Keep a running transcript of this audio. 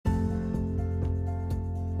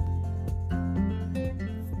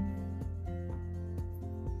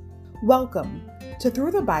Welcome to Through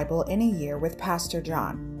the Bible in a Year with Pastor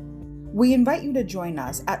John. We invite you to join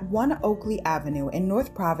us at 1 Oakley Avenue in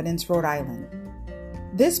North Providence, Rhode Island.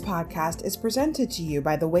 This podcast is presented to you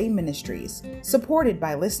by The Way Ministries, supported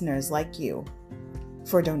by listeners like you.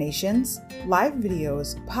 For donations, live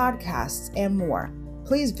videos, podcasts, and more,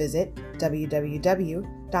 please visit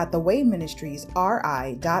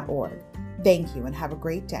www.thewayministriesri.org. Thank you and have a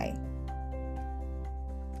great day.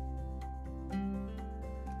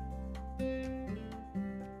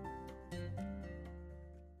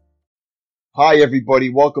 Hi, everybody.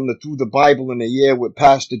 Welcome to Through the Bible in a Year with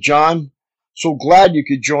Pastor John. So glad you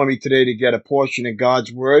could join me today to get a portion of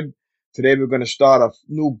God's Word. Today we're going to start a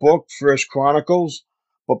new book, First Chronicles.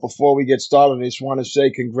 But before we get started, I just want to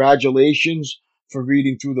say congratulations for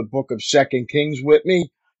reading through the book of 2 Kings with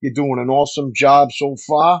me. You're doing an awesome job so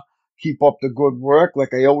far. Keep up the good work.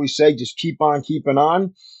 Like I always say, just keep on keeping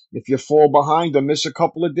on. If you fall behind or miss a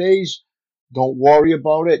couple of days, don't worry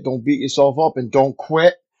about it. Don't beat yourself up and don't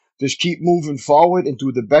quit. Just keep moving forward and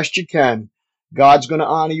do the best you can. God's going to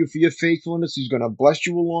honor you for your faithfulness. He's going to bless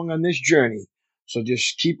you along on this journey. So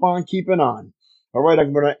just keep on keeping on. All right,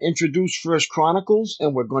 I'm going to introduce First Chronicles,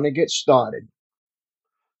 and we're going to get started.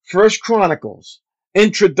 First Chronicles,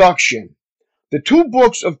 Introduction. The two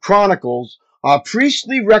books of Chronicles are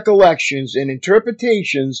priestly recollections and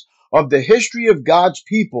interpretations of the history of God's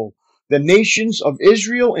people, the nations of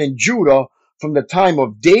Israel and Judah, from the time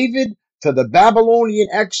of David to the Babylonian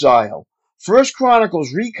exile. First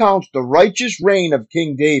Chronicles recounts the righteous reign of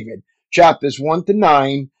King David. Chapters 1 to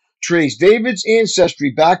 9 trace David's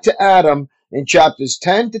ancestry back to Adam, and chapters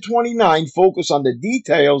 10 to 29 focus on the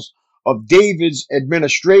details of David's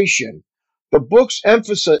administration. The book's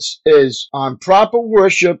emphasis is on proper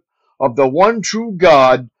worship of the one true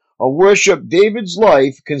God, a worship David's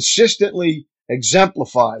life consistently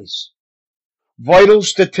exemplifies. Vital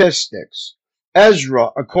statistics.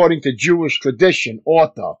 Ezra, according to Jewish tradition,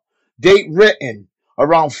 author. Date written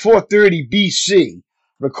around 430 BC,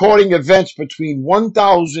 recording events between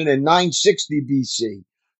 1000 and 960 BC.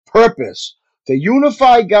 Purpose: to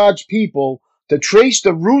unify God's people, to trace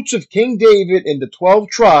the roots of King David in the 12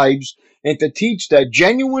 tribes, and to teach that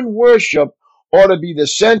genuine worship ought to be the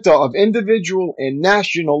center of individual and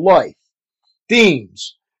national life.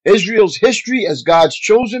 Themes: Israel's history as God's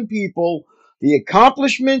chosen people, the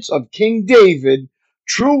accomplishments of King David,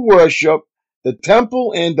 true worship, the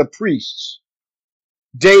temple, and the priests.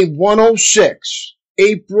 Day 106,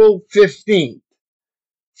 April 15th.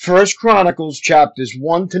 First Chronicles chapters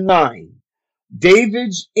 1 to 9.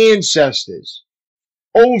 David's ancestors.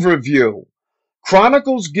 Overview.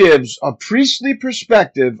 Chronicles gives a priestly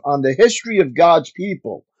perspective on the history of God's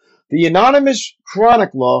people. The anonymous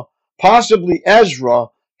chronicler, possibly Ezra,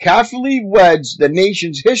 carefully weds the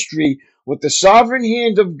nation's history with the sovereign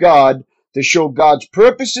hand of God to show God's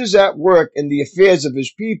purposes at work in the affairs of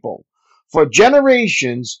his people. For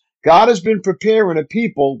generations, God has been preparing a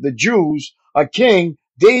people, the Jews, a king,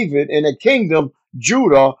 David, and a kingdom,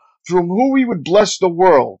 Judah, through whom he would bless the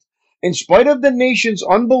world. In spite of the nation's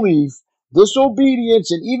unbelief,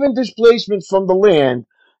 disobedience, and even displacement from the land,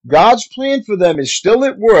 God's plan for them is still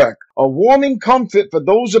at work, a warming comfort for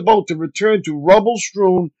those about to return to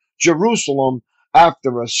rubble-strewn Jerusalem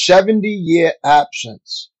after a 70-year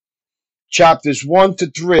absence. Chapters 1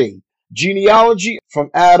 to 3, genealogy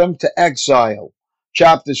from Adam to exile.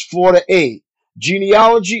 Chapters 4 to 8,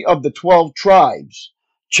 genealogy of the 12 tribes.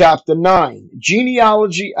 Chapter 9,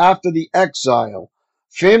 genealogy after the exile,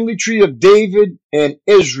 family tree of David and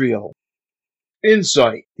Israel.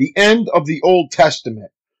 Insight: the end of the Old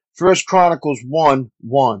Testament. First Chronicles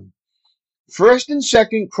 1:1. First and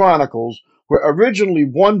Second Chronicles were originally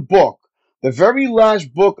one book, the very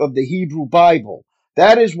last book of the Hebrew Bible.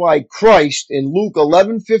 That is why Christ in Luke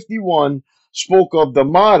 11:51 spoke of the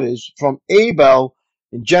martyrs from Abel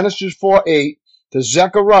in Genesis 4:8 to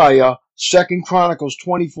Zechariah, 2 Chronicles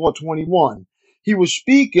 24:21. He was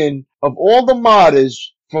speaking of all the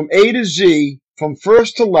martyrs from A to Z, from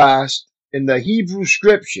first to last, in the Hebrew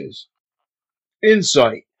scriptures.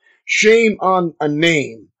 Insight: shame on a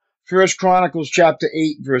name. First Chronicles chapter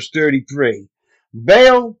 8, verse 33.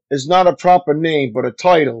 Baal is not a proper name, but a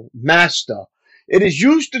title, master. It is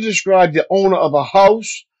used to describe the owner of a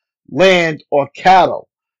house, land, or cattle.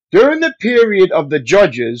 During the period of the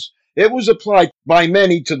judges, it was applied by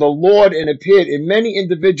many to the Lord and appeared in many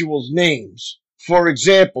individuals' names. For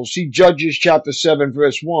example, see Judges chapter 7,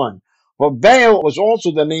 verse 1. But Baal was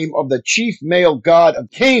also the name of the chief male god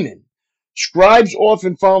of Canaan. Scribes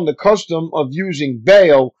often found the custom of using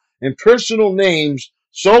Baal in personal names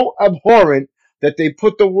so abhorrent that they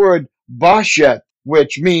put the word Bashet,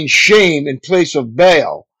 which means shame, in place of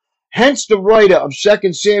Baal. Hence the writer of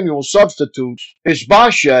 2 Samuel substitutes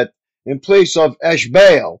Ishbosheth in place of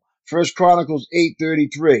Eshbaal, 1 Chronicles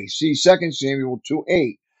 8:33. See 2 Samuel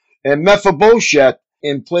 2:8. And Mephibosheth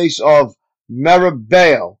in place of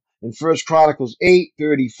Merib-Baal in 1 Chronicles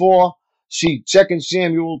 8:34. See 2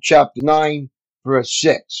 Samuel chapter 9, verse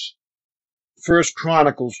 6. 1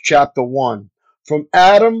 Chronicles chapter 1. From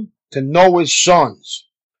Adam to Noah's sons.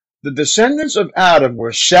 The descendants of Adam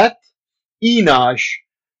were Seth, Enosh,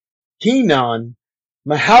 Kenan,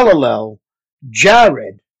 Mahalalel,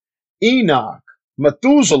 Jared, Enoch,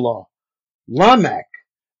 Methuselah, Lamech,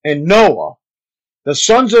 and Noah. The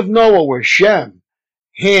sons of Noah were Shem,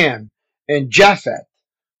 Ham, and Japheth.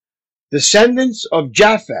 Descendants of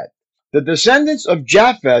Japheth. The descendants of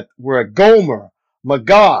Japheth were Gomer,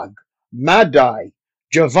 Magog, Madai,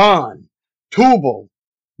 Javan, Tubal,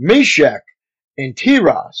 Meshech, and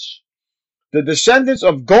Tiras. The descendants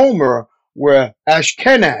of Gomer were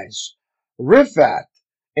Ashkenaz, Riphath,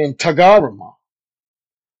 and Togarmah.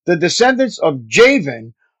 The descendants of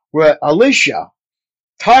Javan were Elisha,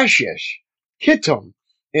 Tarshish, Kittim,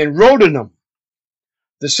 and Rodanim.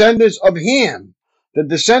 Descendants of Ham. The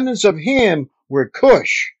descendants of Ham were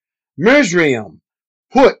Cush, Mizraim,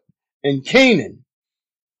 Put, and Canaan.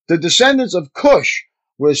 The descendants of Cush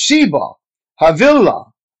were Seba,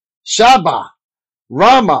 Havilah, Saba,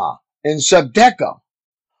 Ramah, and Sabteka.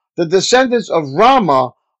 The descendants of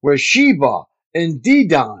Ramah were Sheba and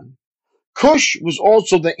Dedan. Cush was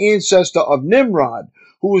also the ancestor of Nimrod,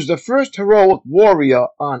 who was the first heroic warrior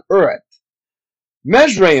on earth.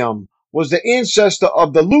 Mizraim was the ancestor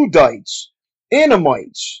of the Ludites,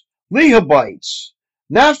 Anamites, Lehabites,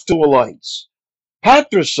 Naphtalites,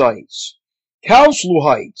 Patricites,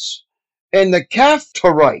 Calsluhites, and the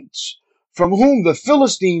Caphtorites, from whom the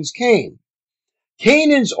Philistines came.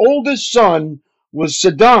 Canaan's oldest son was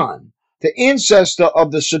Sidon, the ancestor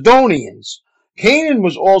of the Sidonians. Canaan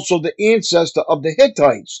was also the ancestor of the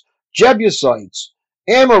Hittites, Jebusites,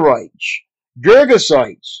 Amorites,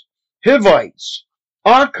 Girgasites, Hivites,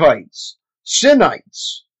 Archites,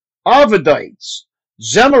 Sinites, Arvadites,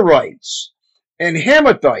 Zemarites, and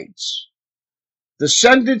Hamathites.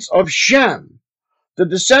 Descendants of Shem. The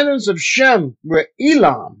descendants of Shem were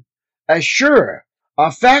Elam, Ashur,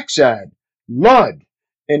 Arphaxad, Lud,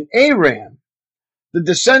 and Aram. The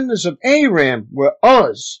descendants of Aram were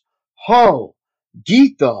Uz, Hul,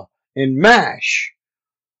 Getha, and Mash.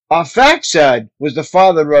 Arphaxad was the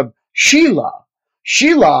father of Shelah.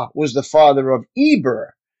 Shelah was the father of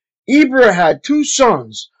Eber. Eber had two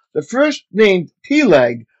sons, the first named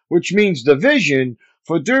Peleg, which means division,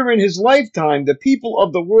 for during his lifetime the people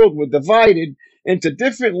of the world were divided into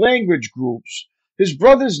different language groups. His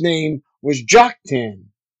brother's name was Joktan.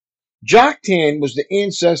 Joktan was the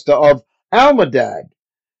ancestor of Almadad,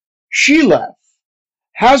 Sheleph,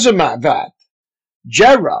 Hazamavat,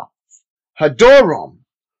 Jerah, Hadoram,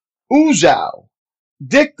 Uzal,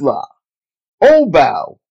 Dikla,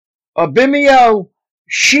 Obal, Abimiel,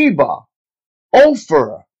 Sheba,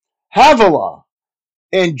 Ophir, Havilah,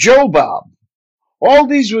 and Jobab. All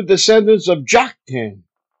these were descendants of Joktan.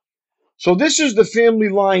 So this is the family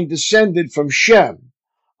line descended from Shem,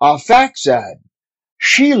 Arphaxad,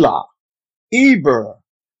 Shelah, Eber,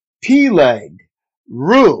 Peleg,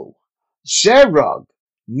 Ru, Serug,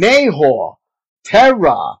 Nahor,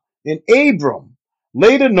 Terah, and Abram,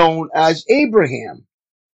 later known as Abraham.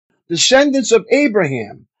 Descendants of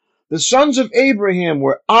Abraham. The sons of Abraham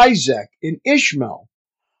were Isaac and Ishmael.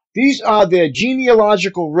 These are their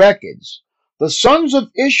genealogical records. The sons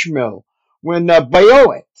of Ishmael were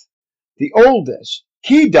Nebaioth, the oldest,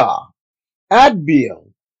 Kedah,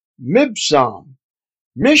 Adbeel, Mibsam,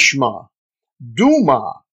 Mishma,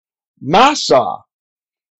 Duma, Massa,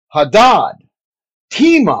 Hadad,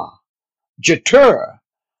 Tema, Jetur,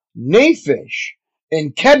 Naphish,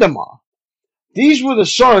 and Kedemah. These were the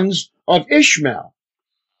sons of Ishmael.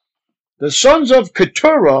 The sons of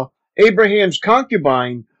Keturah, Abraham's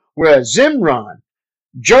concubine, were Zimran,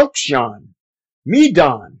 Jokshan,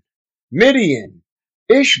 Medan, Midian,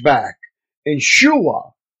 Ishbak, and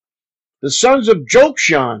Shua. The sons of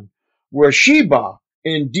Jokshan were Sheba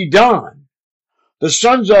and Dedan. The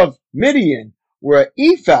sons of Midian were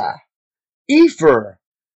Ephah, Epher,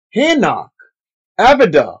 Hanok,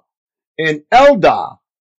 Abida, and Eldah.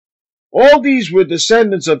 All these were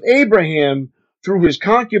descendants of Abraham through his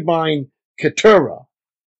concubine Keturah.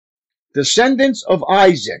 Descendants of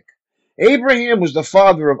Isaac. Abraham was the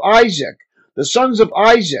father of Isaac. The sons of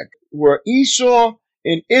Isaac were Esau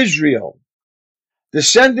and Israel.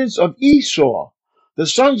 Descendants of Esau. The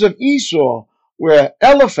sons of Esau were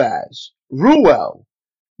Eliphaz, Ruel,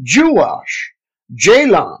 Joash,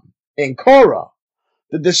 Jalam, and Korah.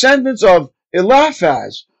 The descendants of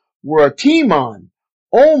Eliphaz were Teman,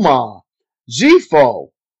 Omar,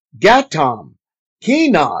 Zepho, Gatam,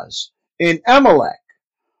 Kenaz, and Amalek,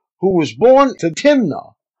 who was born to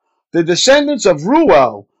Timnah. The descendants of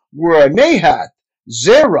Ruel were Nahath,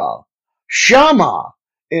 Zerah, Shammah,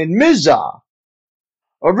 and Mizah.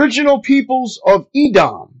 Original peoples of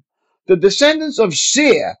Edom. The descendants of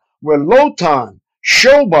Seir were Lotan,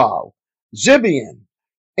 Shobal, Zibeon,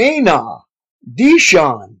 Anah,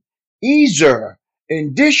 Dishan, Ezer,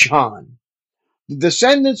 and Dishan. The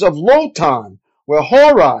descendants of Lotan were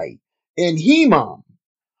Horai and Hemam.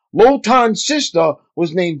 Lotan's sister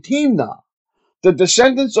was named Timnah. The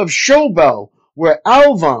descendants of Shobal were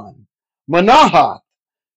Alvan, Manahath,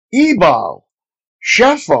 Ebal,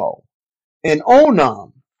 Shepho, and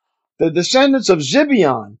Onam. The descendants of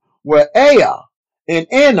Zibeon were Ea and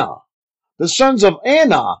Anah. The sons of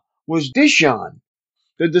Anah was Dishan.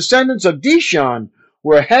 The descendants of Dishan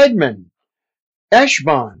were Hedman,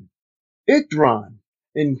 Eshban, Ithran,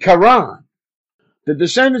 and Karan. The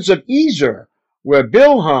descendants of Ezer were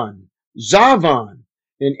Bilhan, Zavan,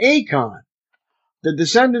 and Achan. The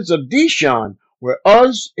descendants of Dishan were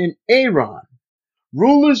Uz and Aran.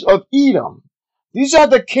 Rulers of Edom. These are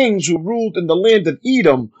the kings who ruled in the land of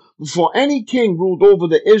Edom before any king ruled over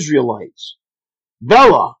the Israelites.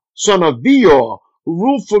 Bela, son of Beor, who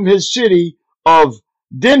ruled from his city of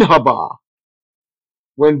Dinhabah.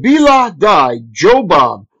 When Bela died,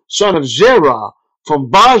 Jobab, son of Zerah, from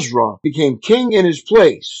Basra, became king in his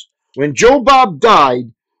place. When Jobab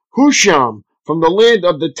died, Husham, from the land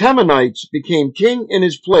of the Temanites, became king in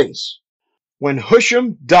his place. When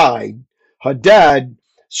Husham died, Hadad,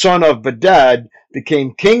 son of Bedad,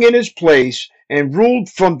 became king in his place and ruled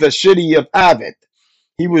from the city of Avith.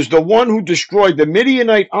 He was the one who destroyed the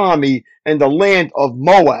Midianite army and the land of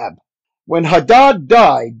Moab. When Hadad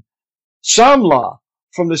died, Samlah,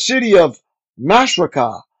 from the city of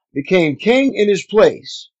Masrekah, became king in his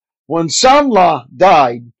place. When Samlah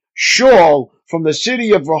died, Shaul, from the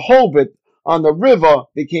city of Rehoboth on the river,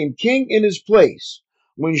 became king in his place.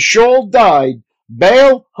 When Shaul died,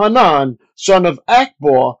 Baal Hanan, son of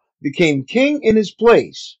Akbor, became king in his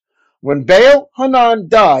place. When Baal Hanan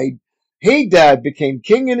died, Hadad became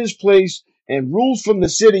king in his place and ruled from the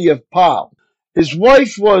city of Pal. His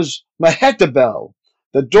wife was Mehetabel,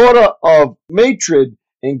 the daughter of Matred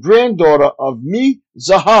and granddaughter of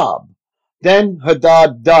Me-Zahab. Then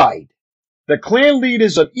Hadad died. The clan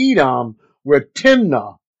leaders of Edom were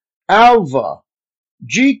Timnah, Alva,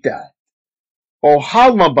 Jethath,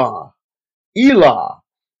 Oholmabah, Elah,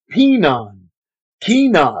 Penon,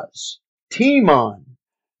 Kenaz, Teman,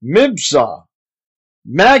 Mibzah,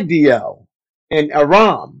 Magdiel, and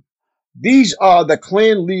Aram. These are the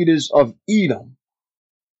clan leaders of Edom.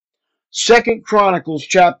 2 Chronicles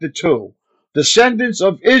chapter 2. Descendants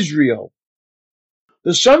of Israel.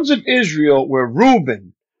 The sons of Israel were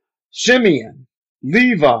Reuben, Simeon,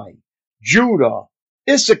 Levi, Judah,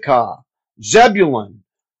 Issachar, Zebulun,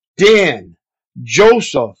 Dan,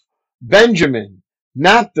 Joseph, Benjamin,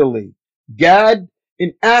 Naphtali, Gad,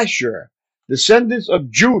 and Asher, descendants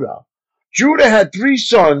of Judah. Judah had 3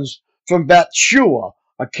 sons from Bathshua,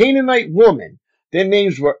 a Canaanite woman. Their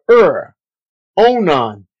names were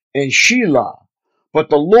Onan, and Shelah. But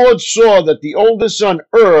the Lord saw that the oldest son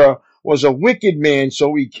was a wicked man,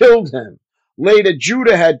 so he killed him. Later,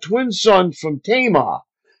 Judah had twin sons from Tamar,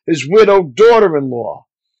 his widowed daughter-in-law.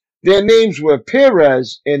 Their names were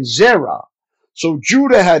Perez and Zerah. So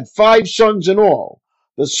Judah had 5 sons in all.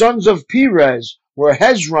 The sons of Perez were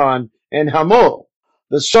Hezron and Hamul.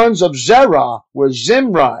 The sons of Zerah were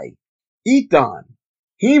Zimri, Ethan,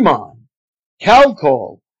 Heman,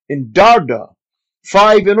 Calcol, and Darda,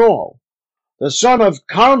 5 in all. The son of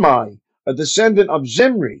Carmi, a descendant of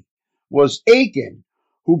Zimri, was Achan,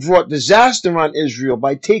 who brought disaster on Israel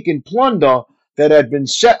by taking plunder that had been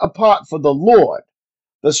set apart for the Lord.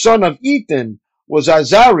 The son of Ethan was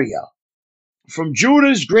Azariah. From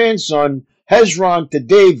Judah's grandson Hezron to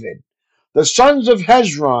David. The sons of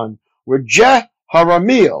Hezron were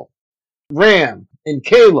Jeharameel, Ram, and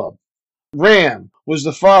Caleb. Ram was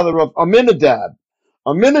the father of Aminadab.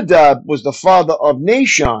 Aminadab was the father of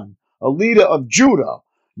Nahshon, a leader of Judah.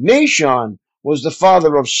 Nahshon was the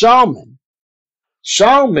father of Salmon.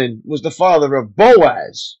 Salmon was the father of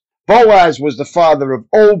Boaz. Boaz was the father of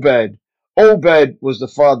Obed. Obed was the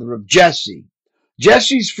father of Jesse.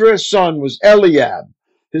 Jesse's first son was Eliab.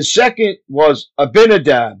 His second was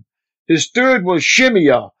Abinadab. His third was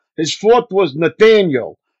Shimeah. His fourth was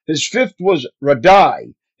Nathaniel. His fifth was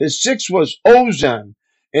Radai. His sixth was Ozem.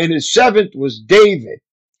 And his seventh was David.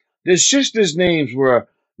 Their sisters' names were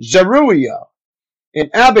Zeruiah and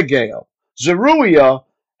Abigail. Zeruiah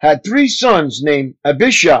had 3 sons named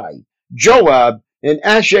Abishai, Joab, and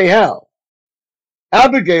Asahel.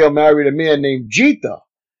 Abigail married a man named Jetha,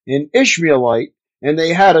 an Ishmaelite, and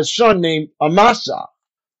they had a son named Amasa.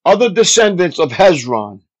 Other descendants of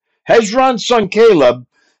Hezron. Hezron's son Caleb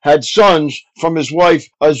had sons from his wife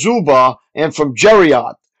Azubah and from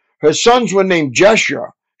Jerioth. Her sons were named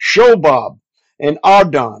Jesher, Shobab, and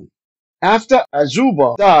Ardon. After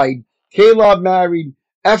Azubah died, Caleb married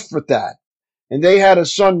Ephrathah, and they had a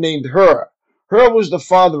son named Hur. Hur was the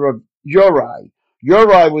father of Uri.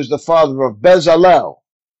 Uri was the father of Bezalel.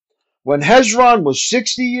 When Hezron was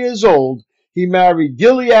 60 years old, he married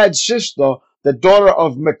Gilead's sister, the daughter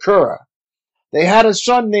of Machir. They had a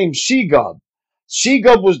son named Segub.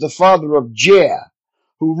 Segub was the father of Jair,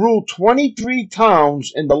 who ruled 23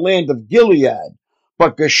 towns in the land of Gilead.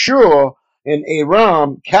 But Geshur and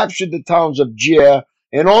Aram captured the towns of Jair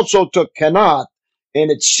and also took Kenath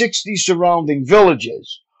and its 60 surrounding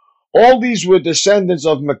villages. All these were descendants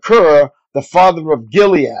of Machir, the father of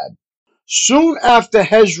Gilead. Soon after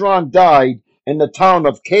Hezron died in the town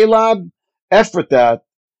of Caleb, Ephrathah,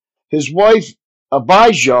 his wife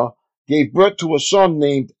Abijah gave birth to a son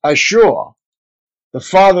named Ashur, the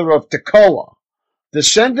father of Tekoa.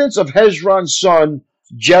 Descendants of Hezron's son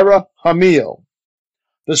Jerahmeel.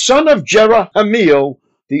 The son of Jerahmeel,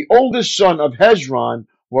 the oldest son of Hezron,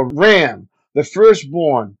 were Ram, the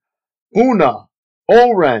firstborn, Bunah,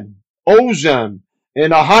 Oren, Ozem,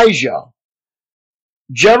 and Ahijah.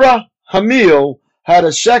 Jerahmeel had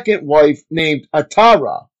a second wife named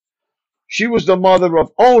Atara. She was the mother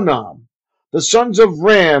of Onam. The sons of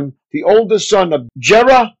Ram, the oldest son of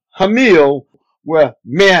Jerahmeel, were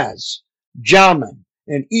Maz, Jamin,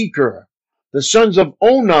 and Eker. The sons of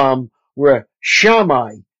Onam were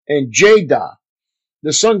Shammai and Jadah.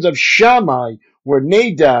 The sons of Shammai were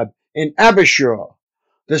Nadab and Abishur.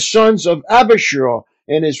 The sons of Abishur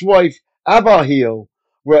and his wife Abihail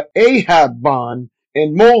were Ahabban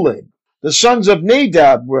and Molid. The sons of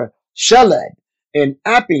Nadab were Seled and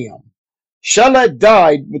Appiam. Seled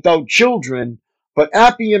died without children, but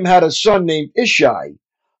Appiam had a son named Ishai.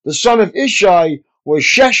 The son of Ishai was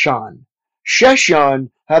Sheshan. Sheshan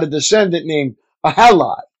had a descendant named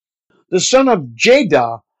Ahalai. The son of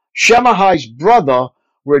Jadah, Shemaiah's brother,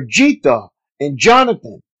 were Jetha and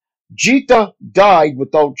Jonathan. Jetha died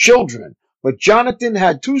without children, but Jonathan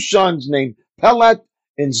had 2 sons named Pelet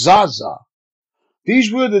and Zaza.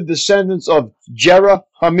 These were the descendants of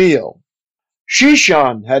Jerahmeel.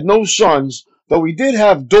 Sheshan had no sons, though he did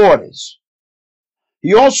have daughters.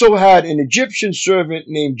 He also had an Egyptian servant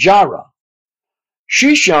named Jarah.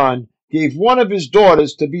 Sheshan gave one of his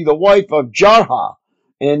daughters to be the wife of Jarha,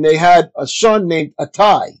 and they had a son named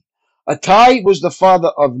Attai. Attai was the father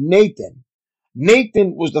of Nathan.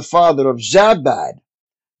 Nathan was the father of Zabad.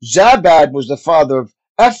 Zabad was the father of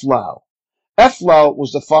Ephlal. Ephlal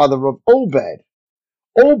was the father of Obed.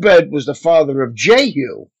 Obed was the father of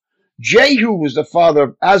Jehu. Jehu was the father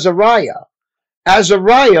of Azariah.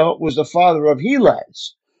 Azariah was the father of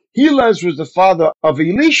Helez. Helez was the father of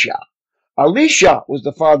Elisha. Elisha was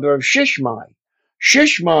the father of Shishmai.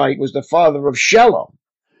 Shishmai was the father of Shalom.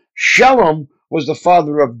 Shalom was the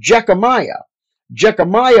father of Jechemiah.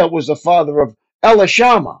 Jechemiah was the father of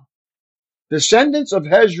Elishama. Descendants of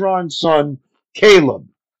Hezron's son Caleb.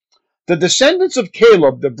 The descendants of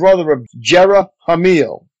Caleb, the brother of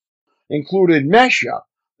Jerahmeel, included Mesha,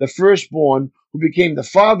 the firstborn, who became the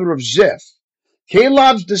father of Ziph.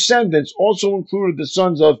 Caleb's descendants also included the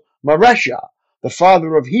sons of Maresha, the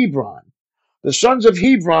father of Hebron. The sons of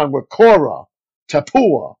Hebron were Korah,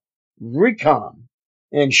 Tapua, Recham,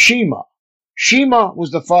 and Shema. Shema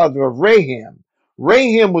was the father of Raham.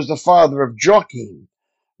 Raham was the father of Joachim.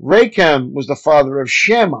 Recham was the father of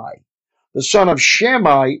Shammai. The son of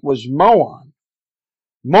Shammai was Moan.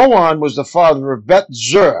 Moan was the father of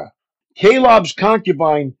Beth-zur. Caleb's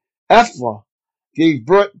concubine Ephah gave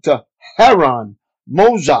birth to Haran,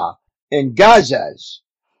 Mozah, and Gazez.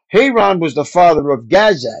 Haran was the father of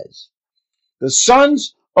Gazez. The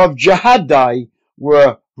sons of Jehadai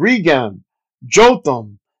were Regem,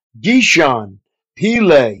 Jotham, Gishon,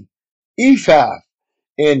 Pele, Ephah,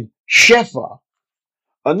 and Shepha.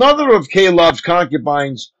 Another of Caleb's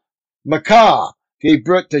concubines, Maacah, gave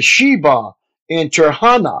birth to Sheba and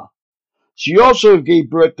Tirhana. She also gave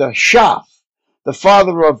birth to Shaph, the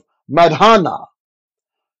father of Madhana,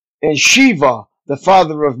 and Shiva, the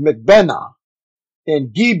father of Mikbenah,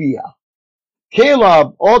 and Gibeah.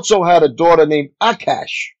 Caleb also had a daughter named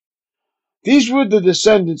Akash. These were the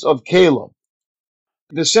descendants of Caleb.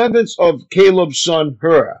 Descendants of Caleb's son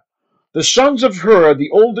Hur. The sons of Hur, the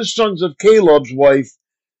oldest sons of Caleb's wife,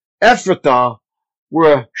 Ephrathah,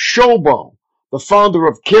 were Shobal, the founder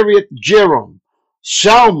of Kiriath Jearim,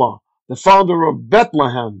 Salma, the founder of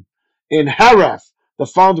Bethlehem, and Haraph, the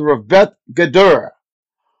founder of Beth Gader.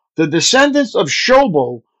 The descendants of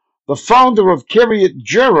Shobal, the founder of Kiriath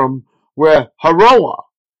Jearim, were Haroah,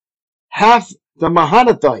 half the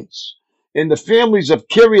Mahanathites, in the families of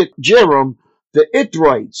Kiriath Jearim, the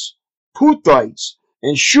Itrites, Puthites,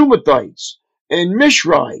 and Shumathites, and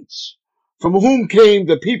Mishrites, from whom came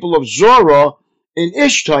the people of Zorah and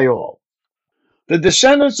Eshtaol. The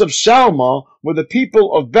descendants of Salma were the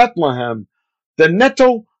people of Bethlehem, the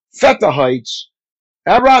Netophathites,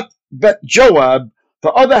 Arath Bet Joab,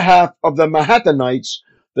 the other half of the Mahathanites,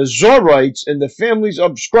 the Zorites, and the families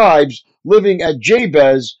of scribes living at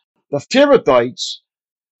Jabez, the Tirathites,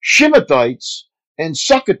 Shimathites, and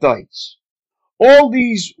Succothites. All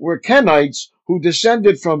these were Kenites who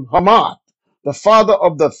descended from Hamath, the father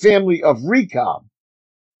of the family of Rechab.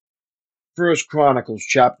 1 Chronicles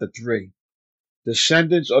chapter 3.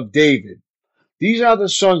 Descendants of David. These are the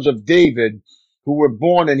sons of David who were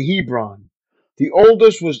born in Hebron. The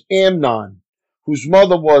oldest was Amnon, whose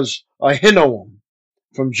mother was Ahinoam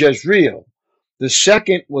from Jezreel. The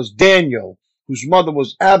second was Daniel, whose mother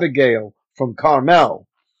was Abigail from Carmel.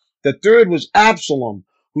 The third was Absalom,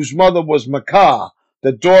 whose mother was Maacah,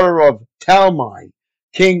 the daughter of Talmai,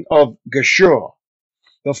 king of Geshur.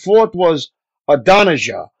 The fourth was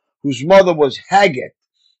Adonijah, whose mother was Haggith.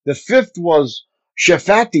 The fifth was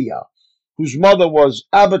Shephatiah, whose mother was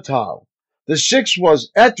Abital. The sixth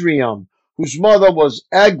was Etriam, whose mother was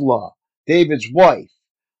Eglah, David's wife.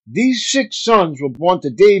 These 6 sons were born to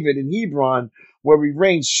David in Hebron, where he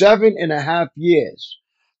reigned 7.5 years.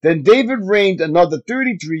 Then David reigned another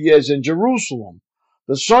 33 years in Jerusalem.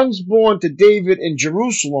 The sons born to David in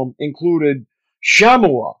Jerusalem included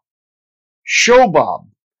Shammua, Shobab,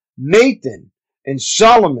 Nathan, and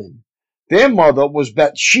Solomon. Their mother was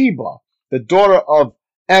Bathsheba, the daughter of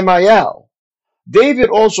Amiel. David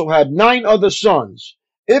also had 9 other sons: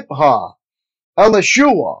 Ibhar,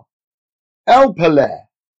 Elishua, Elpeleh,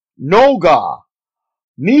 Nogah,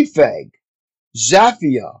 Nepheg,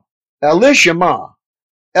 Zaphia, Elishama,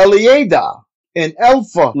 Eliada, and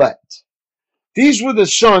Elphalet. These were the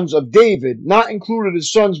sons of David, not included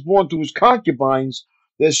his sons born to his concubines.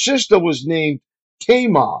 Their sister was named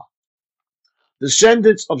Tamar.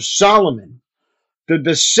 Descendants of Solomon. The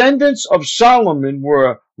descendants of Solomon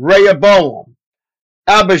were Rehoboam,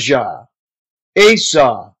 Abijah,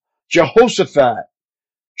 Asa, Jehoshaphat,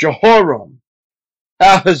 Jehoram,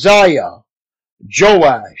 Ahaziah,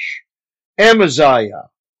 Joash, Amaziah,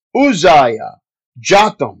 Uzziah,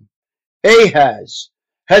 Jotham, Ahaz,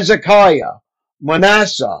 Hezekiah,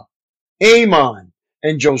 Manasseh, Amon,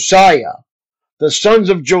 and Josiah. The sons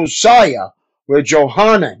of Josiah were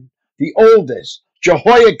Johanan, the oldest,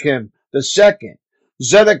 Jehoiakim, the second,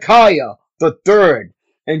 Zedekiah, the third,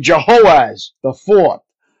 and Jehoaz, the fourth.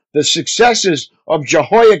 The successors of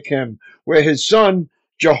Jehoiakim were his son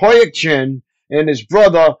Jehoiachin and his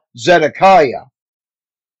brother Zedekiah.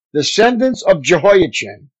 Descendants of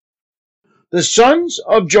Jehoiachin. The sons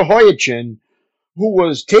of Jehoiachin, who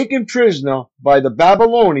was taken prisoner by the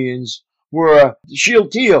Babylonians, were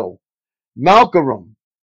Shealtiel, Malchiram,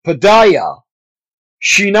 Pedaiah,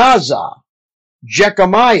 Shenazah,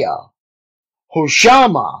 Jechemiah,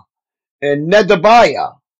 Hoshama, and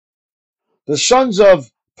Nedabiah. The sons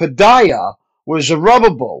of Pedaiah were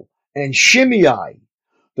Zerubbabel and Shimei.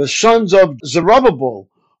 The sons of Zerubbabel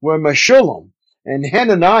were Meshullam and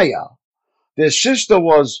Hananiah. Their sister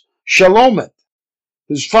was Shalomith.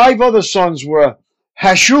 His 5 other sons were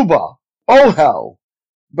Hashubah, Ohel,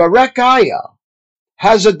 Berechiah,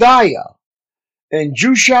 Hazadiah, and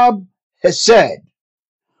Jushab Hesed.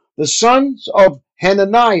 The sons of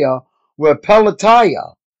Hananiah were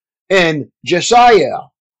Pelatiah and Jesiah.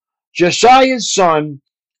 Jesiah's son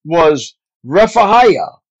was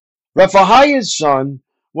Rephaiah. Rephaiah's son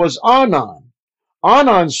was Anan.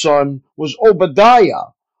 Anan's son was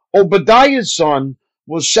Obadiah. Obadiah's son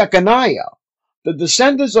was Shechaniah. The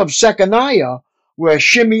descendants of Shechaniah were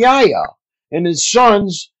Shemaiah and his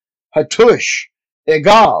sons Hattush,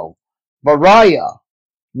 Egal, Bariah,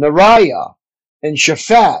 Neriah, and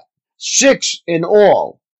Shaphat, 6 in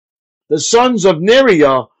all. The sons of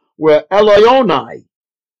Neriah were Elionai,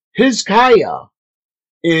 Hizkiah,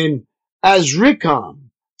 and Azrikam,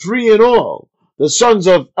 3 in all. The sons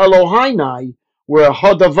of Elohini were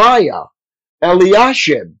Hodaviah,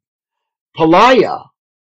 Eliashib, Peliah,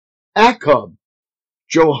 Akub,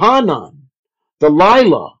 Johanan,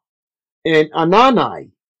 Delilah, and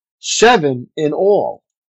Anani, 7 in all.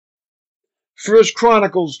 1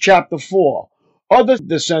 Chronicles chapter 4. Other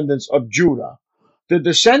descendants of Judah. The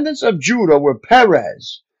descendants of Judah were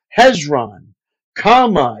Perez, Hezron,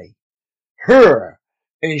 Carmi, Hur,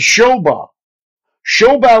 and Shobal.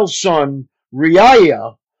 Shobal's son,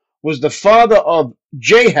 Reiah, was the father of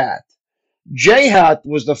Jahath. Jahath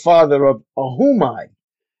was the father of Ahumai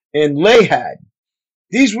and Lahad.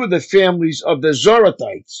 These were the families of the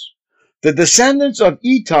Zorathites. The descendants of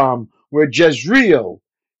Etam were Jezreel,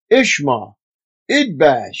 Ishma,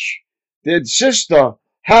 Idbash, their sister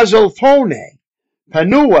Hazelphone,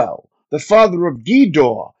 Penuel, the father of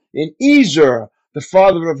Gedor, and Ezer, the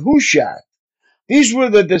father of Hushath. These were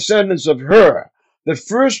the descendants of Hur, the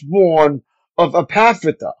firstborn of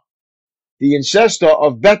Epaphatha, the ancestor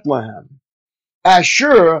of Bethlehem.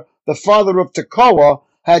 Ashur, the father of Tekoa,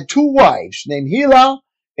 had two wives named Helah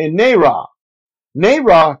and Nerah.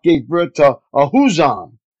 Nerah gave birth to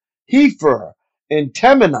Ahuzam, Hepher, and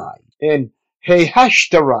Temeni, and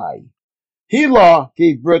Hehashtari. Helah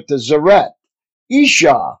gave birth to Zereth,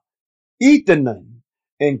 Isha, Ethanan,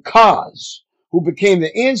 and Kaz, who became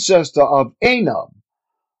the ancestor of Anab,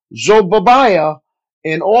 Zobabiah,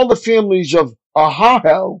 and all the families of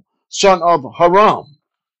Ahahel, son of Haram.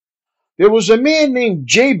 There was a man named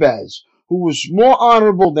Jabez who was more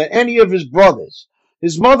honorable than any of his brothers.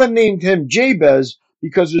 His mother named him Jabez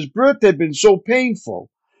because his birth had been so painful.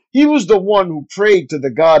 He was the one who prayed to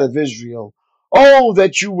the God of Israel, "Oh,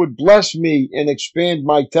 that you would bless me and expand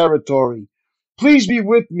my territory. Please be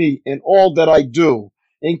with me in all that I do,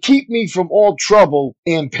 and keep me from all trouble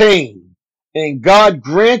and pain." And God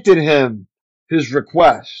granted him his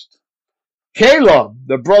request. Caleb,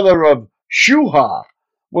 the brother of Shuha,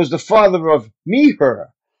 was the father of Meher.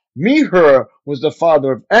 Meher was the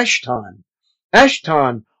father of Eshton.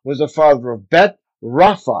 Eshton was the father of Beth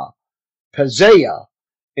Rapha, Paziah,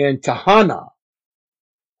 and Tahana.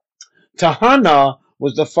 Tahana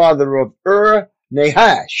was the father of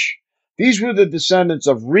Nahash. These were the descendants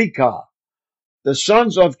of Rekah. The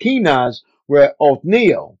sons of Kenaz were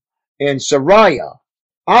Othniel and Sariah.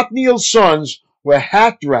 Othniel's sons were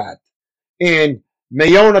Hathrath and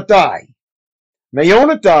Meonothai.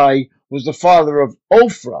 Meonothai was the father of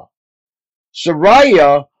Ophrah.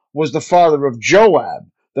 Sariah was the father of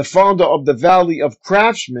Joab, the founder of the Valley of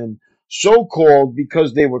Craftsmen, so called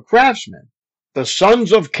because they were craftsmen. The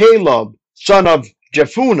sons of Caleb, son of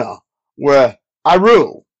Jephunneh, were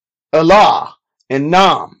Aru, Elah, and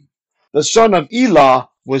Nam. The son of Elah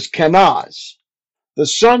was Kenaz. The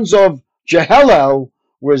sons of Jehalel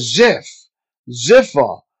were Ziph,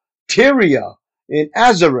 Ziphah, Tiria, and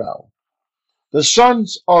Azarel. The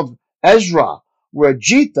sons of Ezra were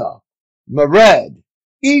Jetha, Mered,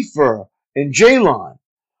 Epher, and Jalon.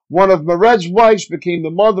 One of Mered's wives became the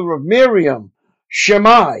mother of Miriam,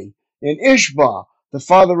 Shemai, and Ishbah, the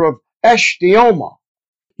father of Eshtioma.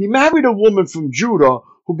 He married a woman from Judah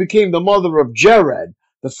who became the mother of Jared,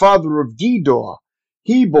 the father of Gedor,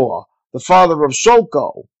 Hebor, the father of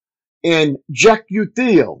Soko, and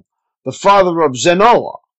Jekuthiel, the father of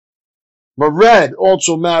Zenoah. Mered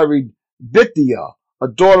also married Bithia, a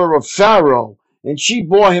daughter of Pharaoh, and she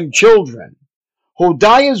bore him children.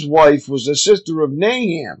 Hodiah's wife was the sister of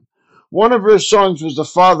Naham. One of her sons was the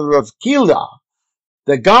father of Keilah,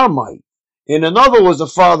 the Garmite, and another was the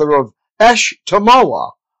father of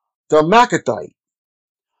Eshtemoa, the Machathite.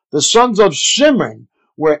 The sons of Shimron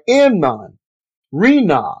were Amnon,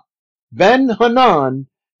 Rena, Ben-Hanan,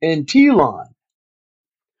 and Telon.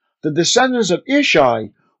 The descendants of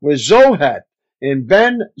Ishai were Zohet and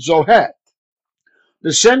Ben-Zohet.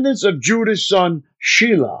 Descendants of Judah's son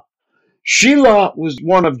Shelah. Shelah was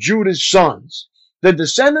one of Judah's sons. The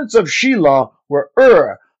descendants of Shelah were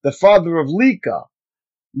the father of Leka,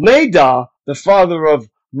 Ladah, the father of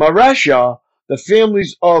Mareshah, the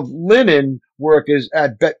families of linen workers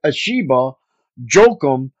at Bet-Sheba,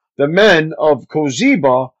 Jocham, the men of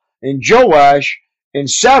Kozeba, and Joash, and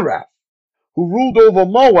Saraph, who ruled over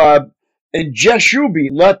Moab, and Jeshubi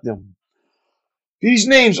led them. These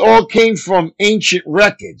names all came from ancient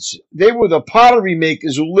records. They were the pottery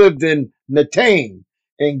makers who lived in Netane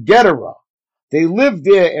and Gedera. They lived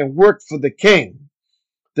there and worked for the king.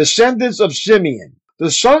 Descendants of Simeon.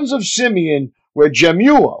 The sons of Simeon were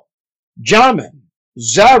Jemuel, Jamin,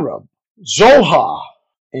 Zareb, Zohar,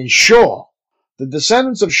 and Shaul. The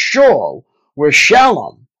descendants of Shaul were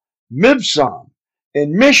Shalom, Mibsam,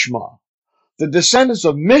 and Mishma. The descendants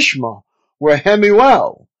of Mishma were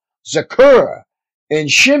Hemuel, Zakur, and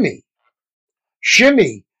Shimi.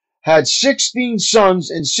 Shimi had 16 sons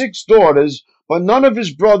and 6 daughters, but none of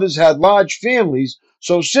his brothers had large families,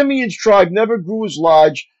 so Simeon's tribe never grew as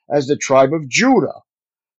large as the tribe of Judah.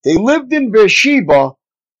 They lived in Beersheba,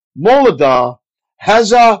 Moladah,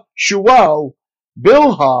 Hazar Shual,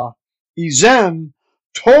 Bilhah, Ezem,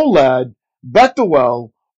 Tolad,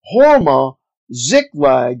 Bethuel, Hormah,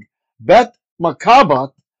 Ziklag, Beth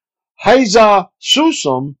Makabath, Hazar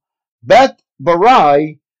Susam, Beth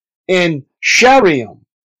Barai, and Shariam.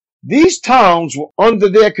 These towns were under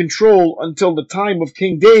their control until the time of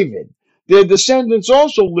King David. Their descendants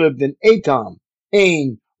also lived in Etam,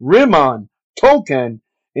 Ain, Rimmon, Token,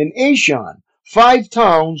 and Ashan, 5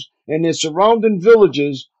 towns and their surrounding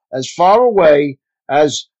villages as far away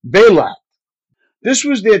as Baalat. This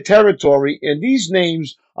was their territory, and these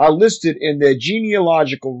names are listed in their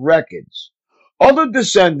genealogical records. Other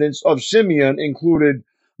descendants of Simeon included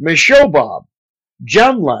Meshobab,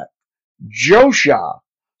 Jamlech, Joshua,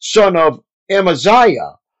 son of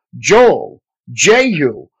Amaziah, Joel,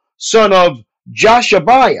 Jehu, son of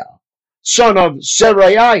Jashabiah, son of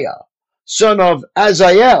Seraiah, son of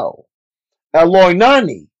Azael,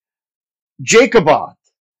 Eloinani, Jacobath,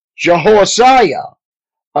 Jehoasiah,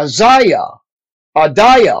 Azariah,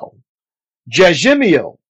 Adiel,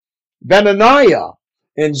 Jezimiel, Benaniah,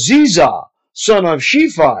 and Ziza, son of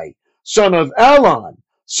Shephi, son of Alon,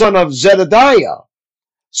 son of Zedadiah,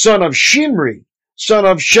 son of Shimri, son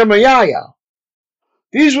of Shemaiah.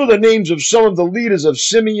 These were the names of some of the leaders of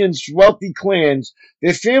Simeon's wealthy clans.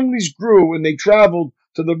 Their families grew and they traveled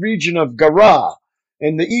to the region of Gerar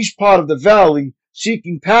and the east part of the valley,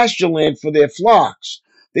 seeking pasture land for their flocks.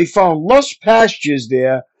 They found lush pastures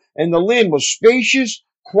there, and the land was spacious,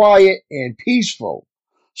 quiet, and peaceful.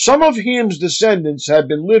 Some of Ham's descendants had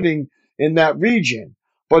been living in that region,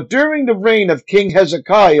 but during the reign of King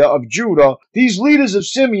Hezekiah of Judah, these leaders of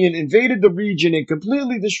Simeon invaded the region and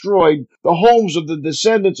completely destroyed the homes of the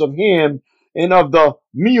descendants of Ham and of the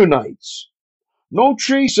Meunites. No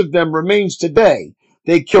trace of them remains today.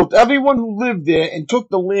 They killed everyone who lived there and took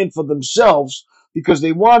the land for themselves because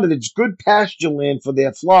they wanted its good pasture land for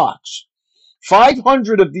their flocks.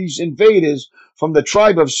 500 of these invaders from the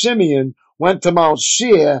tribe of Simeon went to Mount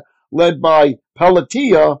Seir, led by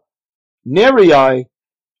Pelatiah, Neri,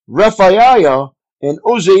 Rephaiah, and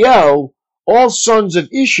Uzziel, all sons of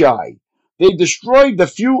Ishai. They destroyed the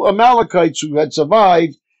few Amalekites who had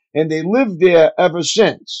survived, and they lived there ever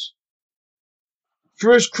since.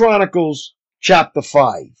 1 Chronicles chapter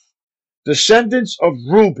 5. Descendants of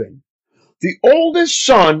Reuben. The oldest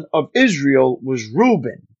son of Israel was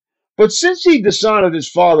Reuben. But since he dishonored his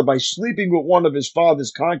father by sleeping with one of his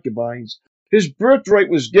father's concubines, his birthright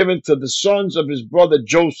was given to the sons of his brother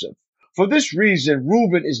Joseph. For this reason,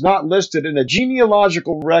 Reuben is not listed in the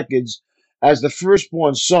genealogical records as the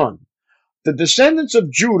firstborn son. The descendants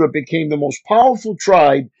of Judah became the most powerful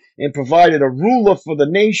tribe and provided a ruler for the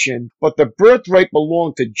nation, but the birthright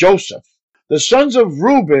belonged to Joseph. The sons of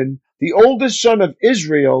Reuben, the oldest son of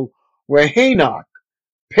Israel, were Hanok,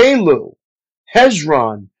 Palu,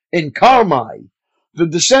 Hezron, and Carmi. The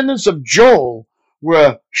descendants of Joel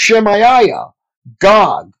were Shemaiah,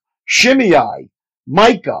 Gog, Shimei,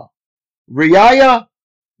 Micah, Reiah,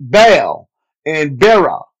 Baal, and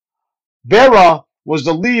Bera. Bera was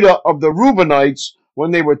the leader of the Reubenites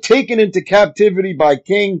when they were taken into captivity by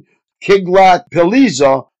King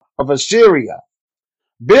Tiglath-Pileser of Assyria.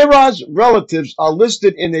 Bera's relatives are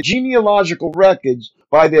listed in the genealogical records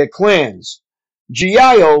by their clans.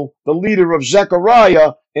 Jeiel, the leader of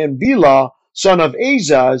Zechariah, and Bela, son of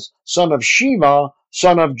Azaz, son of Shema,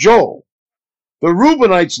 son of Joel. The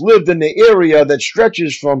Reubenites lived in the area that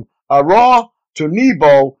stretches from Arah to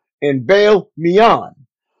Nebo and Baal Meon.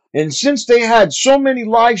 And since they had so many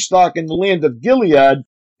livestock in the land of Gilead,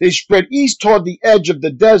 they spread east toward the edge of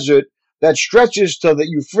the desert that stretches to the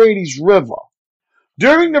Euphrates River.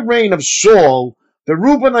 During the reign of Saul, the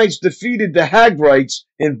Reubenites defeated the Hagrites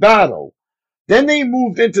in battle. Then they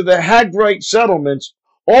moved into the Hagrite settlements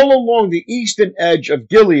all along the eastern edge of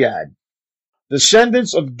Gilead.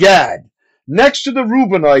 Descendants of Gad. Next to the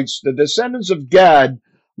Reubenites, the descendants of Gad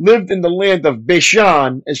lived in the land of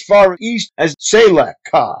Bashan as far east as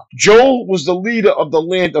Selekah. Joel was the leader of the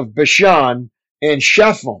land of Bashan, and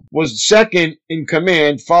Shepham was second in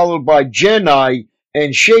command, followed by Jenai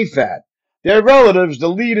and Shaphat. Their relatives, the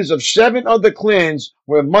leaders of 7 other clans,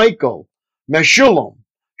 were Michael, Meshullam,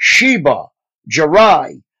 Sheba,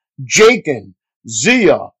 Jerai, Jachin,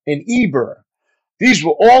 Zia, and Eber. These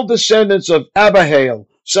were all descendants of Abihail,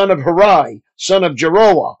 son of Hurai, son of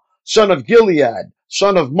Jeroah, son of Gilead,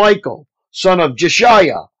 son of Michael, son of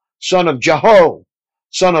Jeshiah, son of Jeho,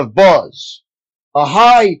 son of Buz.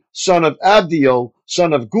 Ahai, son of Abdiel,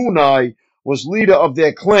 son of Gunai, was leader of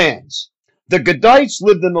their clans. The Gadites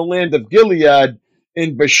lived in the land of Gilead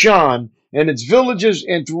in Bashan and its villages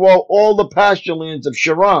and throughout all the pasture lands of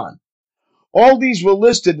Sharon. All these were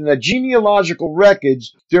listed in the genealogical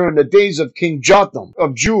records during the days of King Jotham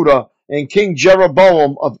of Judah and King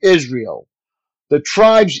Jeroboam of Israel. The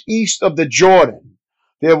tribes east of the Jordan.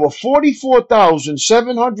 There were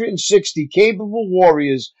 44,760 capable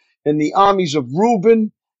warriors in the armies of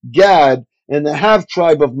Reuben, Gad, and the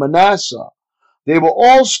half-tribe of Manasseh. They were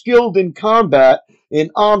all skilled in combat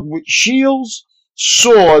and armed with shields,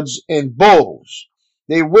 swords, and bows.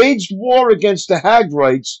 They waged war against the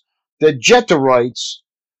Hagrites, the Jeterites,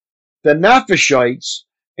 the Naphishites,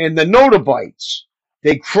 and the Nodabites.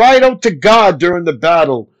 They cried out to God during the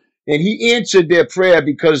battle, and he answered their prayer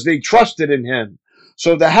because they trusted in him.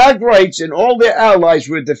 So the Hagrites and all their allies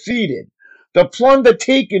were defeated. The plunder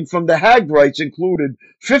taken from the Hagrites included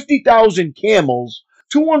 50,000 camels,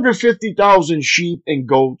 250,000 sheep and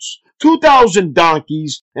goats, 2,000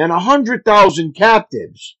 donkeys, and 100,000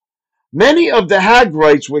 captives. Many of the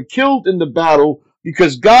Hagrites were killed in the battle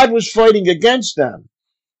because God was fighting against them.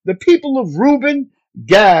 The people of Reuben,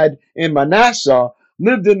 Gad, and Manasseh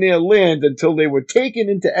lived in their land until they were taken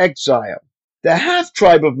into exile. The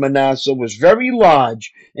half-tribe of Manasseh was very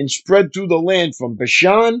large and spread through the land from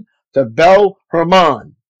Bashan to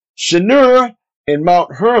Bel-Hermon, Senir, and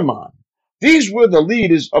Mount Hermon. These were the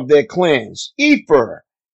leaders of their clans: Epher,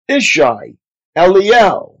 Ishai,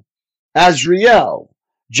 Eliel, Azriel,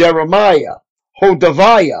 Jeremiah,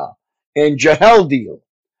 Hodaviah, and Jehaldiel.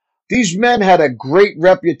 These men had a great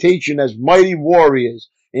reputation as mighty warriors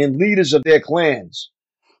and leaders of their clans.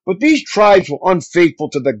 But these tribes were unfaithful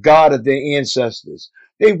to the God of their ancestors.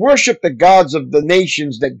 They worshipped the gods of the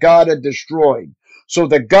nations that God had destroyed. So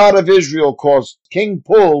the God of Israel caused King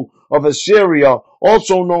Pul of Assyria,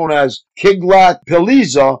 also known as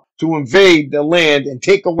Tiglath-Pileser, to invade the land and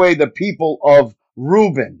take away the people of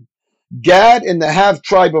Reuben, Gad, and the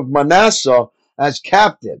half-tribe of Manasseh as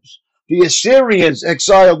captives. The Assyrians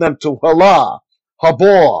exiled them to Halah,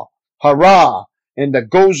 Habor, Harah, and the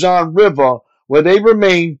Gozan River, where they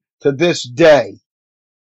remain to this day.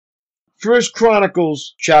 1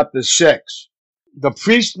 Chronicles chapter 6. The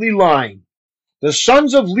priestly line. The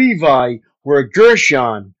sons of Levi were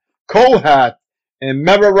Gershon, Kohath, and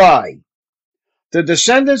Merari. The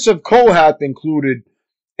descendants of Kohath included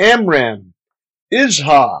Amram,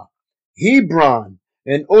 Izhar, Hebron,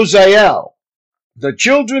 and Uzziel. The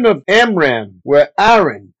children of Amram were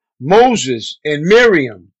Aaron, Moses, and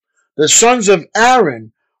Miriam. The sons of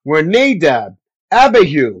Aaron were Nadab,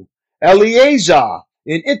 Abihu, Eleazar,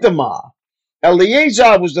 and Ithamar.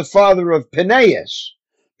 Eleazar was the father of Phinehas.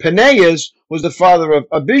 Phinehas was the father of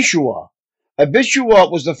Abishua.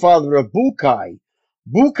 Abishua was the father of Bukai.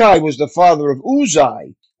 Bukai was the father of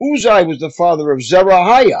Uzai. Uzai was the father of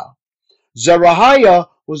Zerahiah. Zerahiah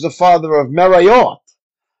was the father of Meraiot.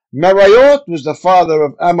 Meraiot was the father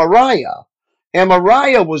of Amariah.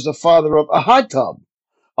 Amariah was the father of Ahitub.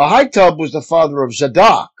 Ahitub was the father of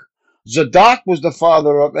Zadok. Zadok was the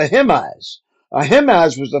father of Ahimaaz.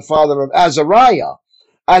 Ahimaaz was the father of Azariah.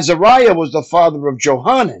 Azariah was the father of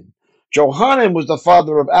Johanan. Johanan was the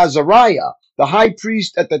father of Azariah, the high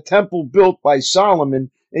priest at the temple built by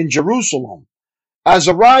Solomon in Jerusalem.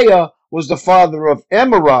 Azariah was the father of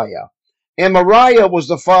Amariah. Amariah was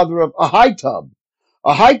the father of Ahitub.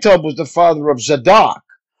 Ahitub was the father of Zadok.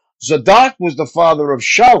 Zadok was the father of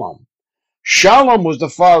Shallum. Shallum was the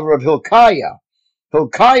father of Hilkiah.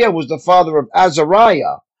 Hilkiah was the father of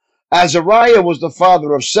Azariah. Azariah was the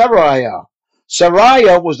father of Seraiah.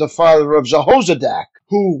 Seraiah was the father of Jehozadak,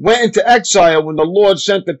 who went into exile when the Lord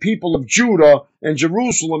sent the people of Judah and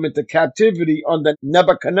Jerusalem into captivity under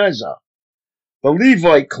Nebuchadnezzar. The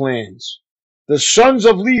Levite clans. The sons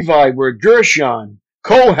of Levi were Gershon,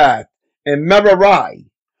 Kohath, and Merari.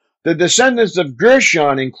 The descendants of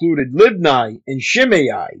Gershon included Libni and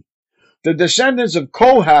Shimei. The descendants of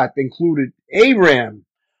Kohath included Aram,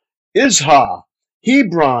 Izhar,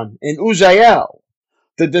 Hebron, and Uzziel.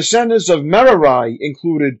 The descendants of Merari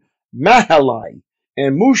included Mahali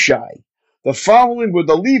and Mushai. The following were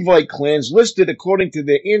the Levite clans listed according to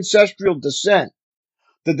their ancestral descent.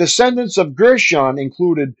 The descendants of Gershon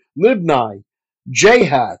included Libni,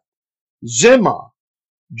 Jahath, Zimmah,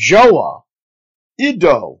 Joah,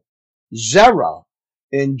 Iddo, Zerah,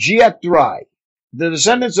 and Jethri. The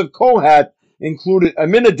descendants of Kohath included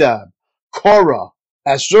Aminadab, Korah,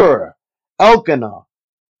 Asur, Elkanah,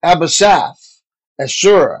 Abasaph,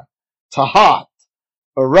 Asur, Tahat,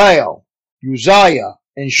 Ariel, Uzziah,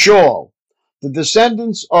 and Shaul. The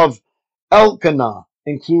descendants of Elkanah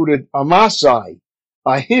included Amasai,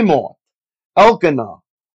 Ahimoth, Elkanah,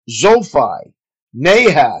 Zophai,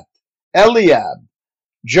 Nahath, Eliab,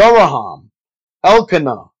 Jeraham,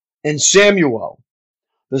 Elkanah, and Samuel.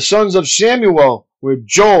 The sons of Samuel were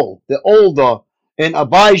Joel the older and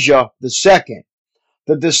Abijah the second.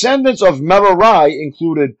 The descendants of Merari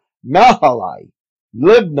included Mahalai,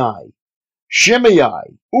 Libni,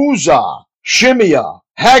 Shimei, Uzzah, Shimea,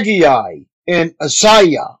 Haggai, and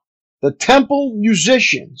Asaiah. The temple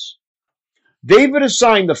musicians. David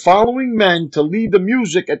assigned the following men to lead the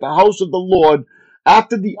music at the house of the Lord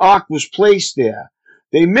after the ark was placed there.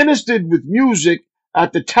 They ministered with music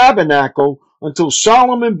at the tabernacle until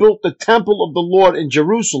Solomon built the temple of the Lord in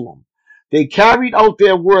Jerusalem. They carried out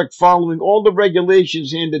their work following all the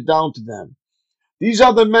regulations handed down to them. These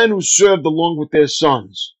are the men who served along with their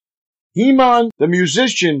sons. Heman, the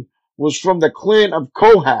musician, was from the clan of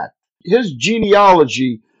Kohath. His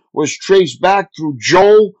genealogy was traced back through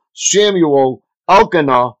Joel, Samuel,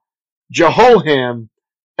 Elkanah, Jehoham,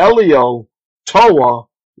 Eliel, Toah,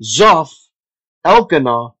 Zuph,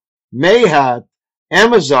 Elkanah, Mahath,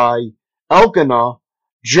 Amaziah, Elkanah,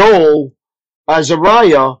 Joel,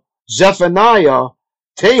 Azariah, Zephaniah,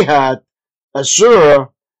 Tahat, Asur,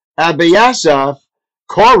 Abiasaph,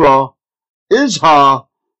 Korah, Izhar,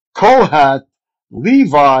 Kohath,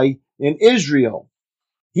 Levi, and Israel.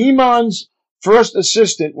 Heman's first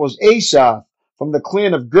assistant was Asaph from the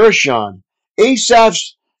clan of Gershon.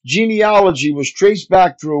 Asaph's genealogy was traced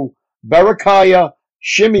back through Berechiah,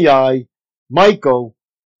 Shimei, Michael,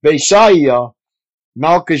 Besaiah,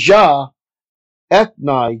 Malchijah,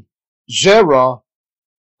 Ethni, Zerah,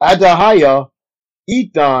 Adahiah,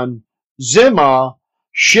 Ethan, Zimmah,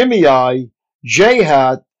 Shimei,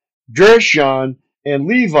 Jahath, Gershon, and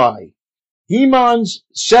Levi. Heman's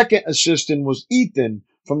second assistant was Ethan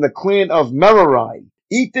from the clan of Merari.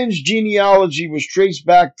 Ethan's genealogy was traced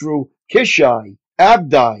back through Kishai,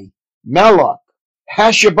 Abdi, Malach,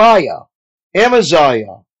 Hashabiah,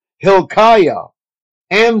 Amaziah, Hilkiah,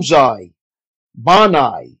 Amzai,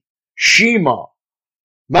 Bani, Shema,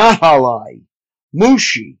 Mahalai,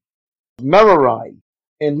 Mushi, Merari,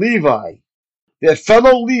 and Levi. Their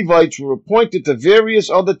fellow Levites were appointed to various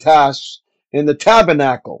other tasks in the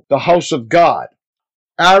tabernacle, the house of God.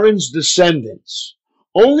 Aaron's descendants.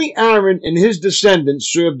 Only Aaron and his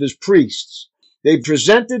descendants served as priests. They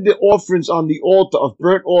presented the offerings on the altar of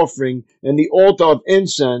burnt offering and the altar of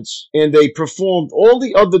incense, and they performed all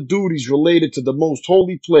the other duties related to the most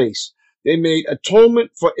holy place. They made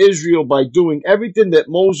atonement for Israel by doing everything that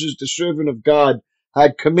Moses, the servant of God,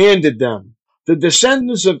 had commanded them. The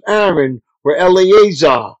descendants of Aaron were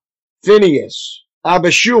Eleazar, Phinehas,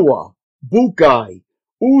 Abishua, Bukai,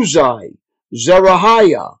 Uzai,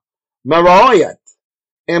 Zerahiah, Meraiah,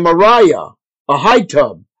 Amariah,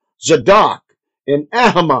 Ahitub, Zadok, and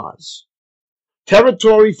Ahimaaz.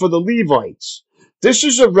 Territory for the Levites. This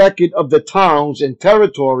is a record of the towns and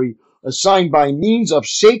territory assigned by means of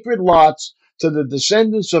sacred lots to the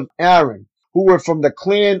descendants of Aaron, who were from the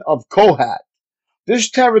clan of Kohath. This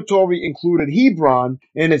territory included Hebron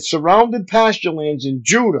and its surrounding pasturelands in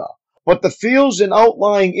Judah, but the fields and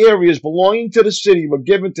outlying areas belonging to the city were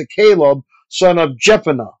given to Caleb, son of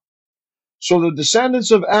Jephunneh. So the descendants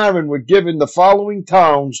of Aaron were given the following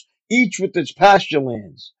towns, each with its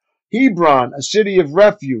pasturelands: Hebron, a city of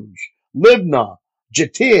refuge; Libnah,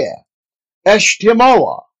 Jatir,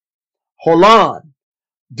 Eshtemoa, Holon,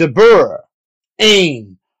 Debir,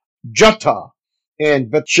 Ain, Juttah,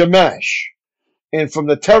 and Bethshemesh. And from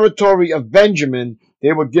the territory of Benjamin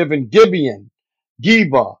they were given Gibeon,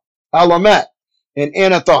 Geba, Alamet, and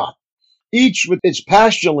Anathoth, each with its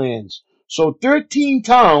pasturelands. So 13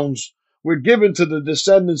 towns were given to the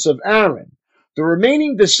descendants of Aaron. The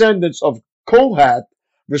remaining descendants of Kohath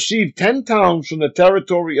received 10 towns from the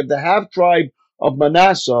territory of the half-tribe of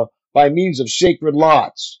Manasseh by means of sacred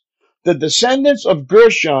lots. The descendants of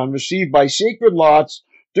Gershon received by sacred lots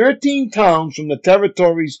 13 towns from the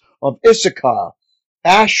territories of Issachar,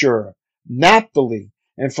 Asher, Naphtali,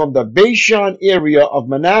 and from the Bashan area of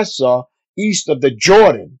Manasseh east of the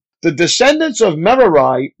Jordan. The descendants of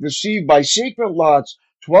Merari received by sacred lots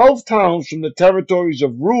 12 towns from the territories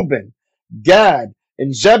of Reuben, Gad,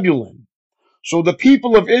 and Zebulun. So the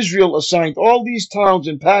people of Israel assigned all these towns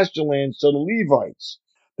and pasturelands to the Levites.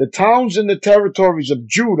 The towns in the territories of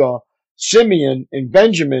Judah, Simeon, and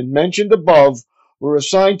Benjamin mentioned above were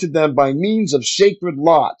assigned to them by means of sacred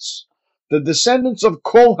lots. The descendants of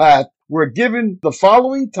Kohath were given the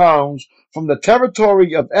following towns from the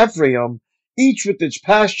territory of Ephraim, each with its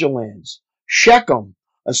pasturelands: Shechem,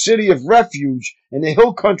 a city of refuge in the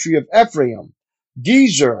hill country of Ephraim;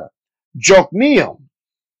 Gezer, Jokneam,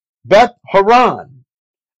 Beth Horon,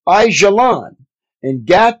 Aijalon, and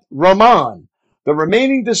Gath Ramon. The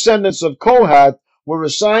remaining descendants of Kohath were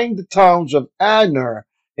assigned the towns of Aner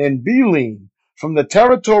and Belim from the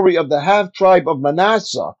territory of the half-tribe of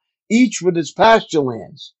Manasseh, each with its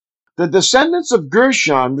pasturelands. The descendants of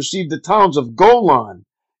Gershon received the towns of Golan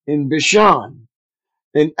and Bashan,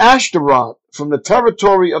 and Ashtaroth from the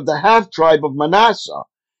territory of the half-tribe of Manasseh,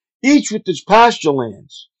 each with its pasture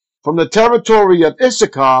lands. From the territory of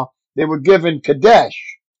Issachar, they were given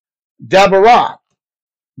Kadesh, Dabaroth,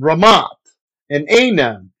 Ramoth, and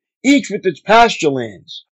Anem, each with its pasture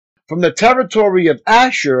lands. From the territory of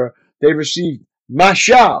Asher, they received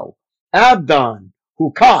Mashal, Abdon,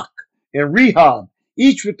 Hukok, and Rehob,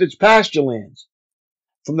 each with its pasture lands.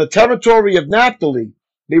 From the territory of Naphtali,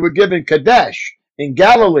 they were given Kadesh in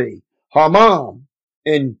Galilee, Hamam,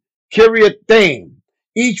 and Kiriathaim,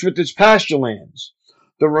 each with its pasture lands.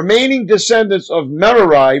 The remaining descendants of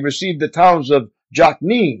Merari received the towns of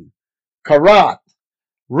Jokneam, Karath,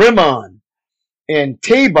 Rimmon, and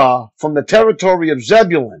Tabah from the territory of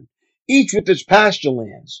Zebulun, each with its pasture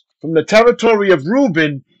lands. From the territory of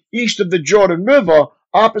Reuben, east of the Jordan River,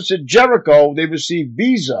 opposite Jericho, they received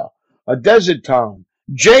Bezer, a desert town,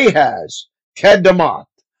 Jahaz, Kedemoth,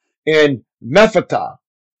 and Mephatah,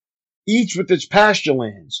 each with its pasture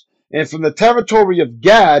lands. And from the territory of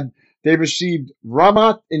Gad, they received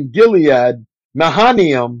Ramoth in Gilead,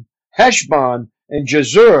 Mahanaim, Heshbon, and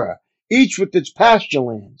Jazer, each with its pasture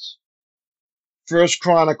lands. 1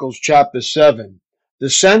 Chronicles chapter 7.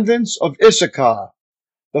 Descendants of Issachar.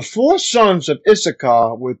 The four sons of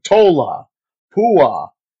Issachar were Tola, Puah,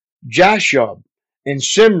 Jashub, and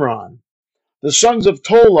Simron. The sons of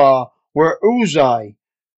Tola were Uzai,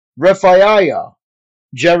 Rephaiah,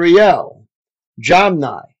 Jeriel,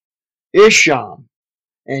 Jamni, Isham,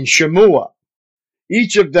 and Shemua.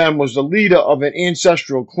 Each of them was the leader of an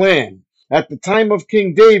ancestral clan. At the time of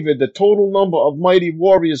King David, the total number of mighty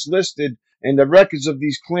warriors listed in the records of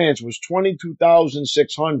these clans was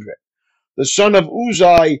 22,600. The son of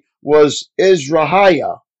Uzai was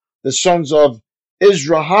Izrahiah. The sons of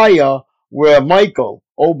Izrahiah were Michael,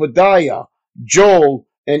 Obadiah, Joel,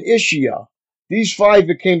 and Ishiah. These five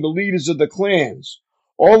became the leaders of the clans.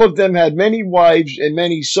 All of them had many wives and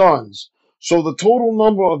many sons. So the total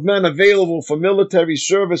number of men available for military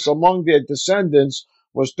service among their descendants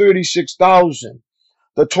was 36,000.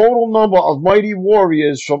 The total number of mighty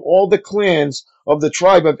warriors from all the clans of the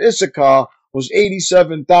tribe of Issachar was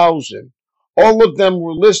 87,000. All of them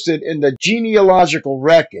were listed in the genealogical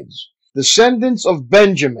records. Descendants of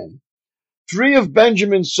Benjamin. 3 of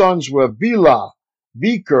Benjamin's sons were Bela,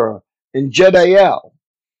 Becher, and Jediel.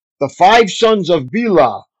 The 5 sons of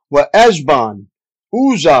Bela were Esbon,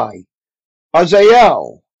 Uzai,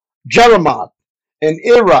 Azael, Jeremoth, and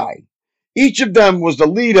Eri. Each of them was the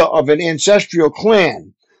leader of an ancestral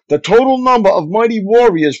clan. The total number of mighty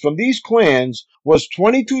warriors from these clans was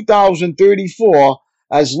 22,034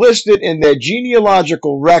 as listed in their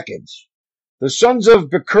genealogical records. The sons of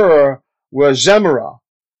Becher were Zemerah,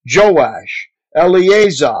 Joash,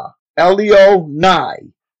 Eleazar,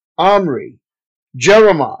 Elionai, Omri,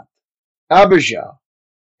 Jeremoth, Abijah,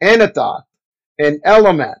 Anathoth, and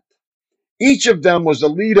Elameth. Each of them was the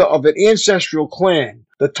leader of an ancestral clan.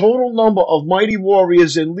 The total number of mighty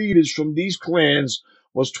warriors and leaders from these clans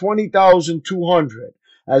was 20,200,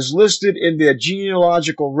 as listed in their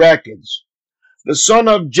genealogical records. The son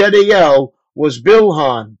of Jediel was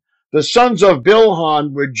Bilhan. The sons of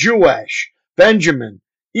Bilhan were Jeush, Benjamin,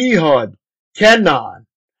 Ehud, Kenan,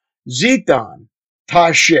 Zetan,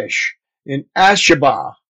 Tarshish, and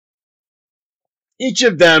Ashabah. Each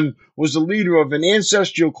of them was the leader of an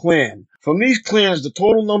ancestral clan. From these clans, the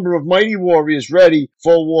total number of mighty warriors ready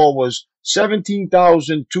for war was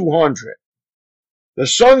 17,200. The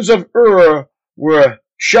sons of were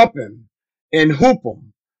Shuppim and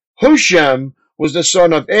Hupim. Hushem was the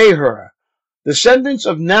son of Aher. Descendants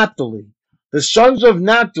of Naphtali. The sons of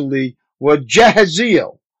Naphtali were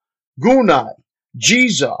Jehaziel, Gunai,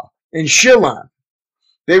 Jezer, and Shillam.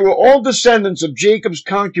 They were all descendants of Jacob's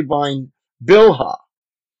concubine Bilhah.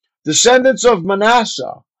 Descendants of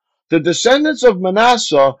Manasseh. The descendants of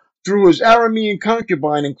Manasseh through his Aramean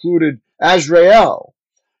concubine included Azrael.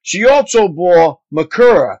 She also bore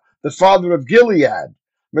Machir, the father of Gilead.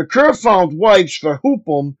 Machir found wives for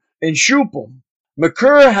Hupim and Shupim.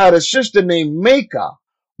 Machir had a sister named Maacah.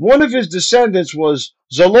 One of his descendants was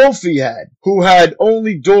Zelophehad, who had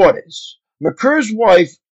only daughters. Machir's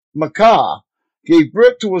wife, Maacah, gave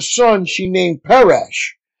birth to a son she named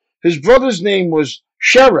Peresh. His brother's name was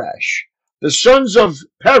Sheresh. The sons of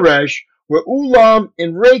Peresh were Ulam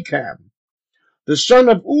and Recham. The son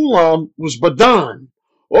of Ulam was Badan.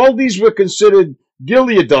 All these were considered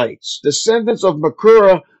Gileadites, descendants of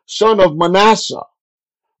Machir, son of Manasseh.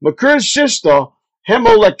 Machir's sister,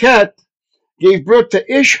 Hemoleket, gave birth to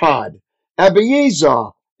Ishhad,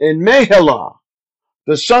 Abiezer, and Mehelah.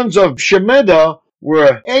 The sons of Shemida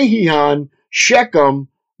were Ahian, Shechem,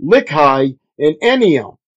 Likhi, and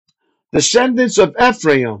Eniam. Descendants of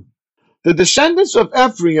Ephraim. The descendants of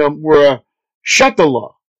Ephraim were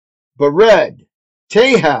Shuthelah, Bered,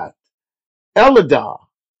 Tahath, Eladah,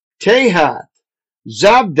 Tahath,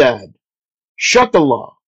 Zabdad,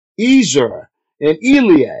 Shuthelah, Ezer, and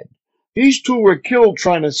Eliad. These two were killed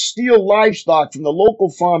trying to steal livestock from the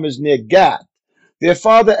local farmers near Gath. Their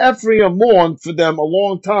father Ephraim mourned for them a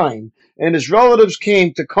long time, and his relatives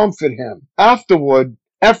came to comfort him. Afterward,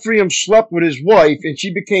 Ephraim slept with his wife, and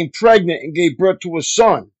she became pregnant and gave birth to a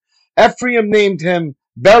son. Ephraim named him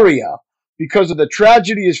Beriah because of the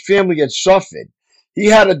tragedy his family had suffered. He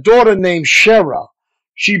had a daughter named Sherah.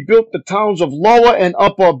 She built the towns of Lower and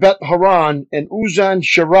Upper Beth Haran and Uzan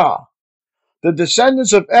Sherah. The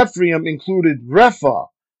descendants of Ephraim included Repha,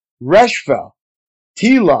 Reshpha,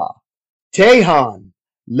 Telah, Tahan,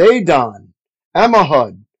 Ladan,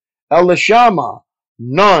 Ammihud, Elishama,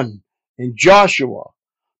 Nun, and Joshua.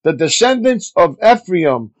 The descendants of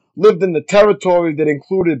Ephraim lived in the territory that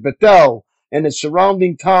included Bethel and its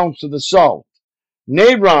surrounding towns to the south,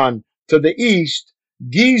 Naaran to the east,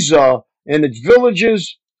 Giza and its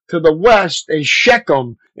villages to the west, and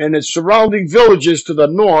Shechem and its surrounding villages to the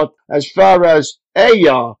north, as far as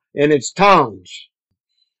Ayah and its towns.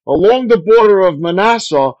 Along the border of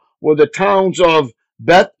Manasseh were the towns of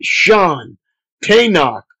Beth Shan,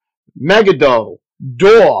 Tanakh, Megiddo,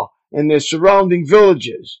 Dor, and their surrounding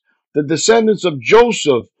villages. The descendants of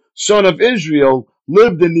Joseph, son of Israel,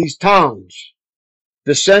 lived in these towns.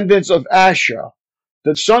 Descendants of Asher.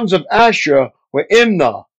 The sons of Asher were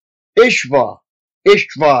Imnah, Ishva,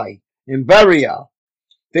 Ishvi, and Beriah.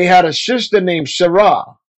 They had a sister named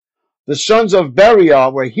Sarah. The sons of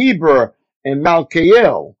Beriah were Heber and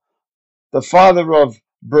Malchiel, the father of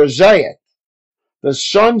Berzaiah. The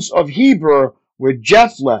sons of Heber were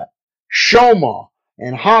Jephlet, Shomer,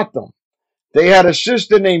 and Hatham. They had a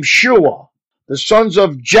sister named Shua. The sons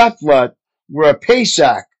of Jephlet were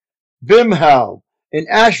Pesach, Bimhal, and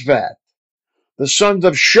Ashvath. The sons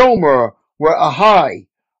of Shomer were Ahai,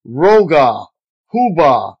 Roga,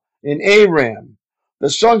 Hubah, and Aram. The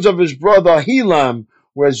sons of his brother Helam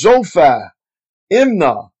were Zophah,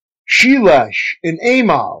 Imnah, Shelesh, and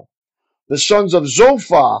Amal. The sons of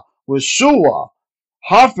Zophah were Suah,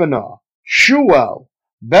 Haphanah, Shuel,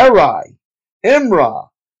 Berai, Imrah,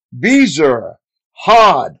 Bezer,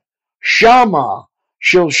 Had, Shammah,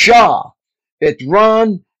 Shilshah,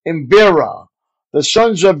 Itran, and Bera. The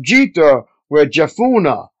sons of Jether were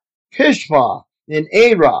Jephunneh, Pishpa, and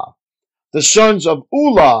Arah. The sons of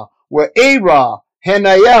Ulah were Arah,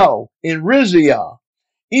 Haniel, and Riziah.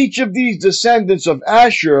 Each of these descendants of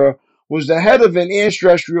Asher was the head of an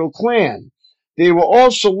ancestral clan. They were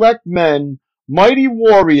all select men, mighty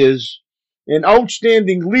warriors, and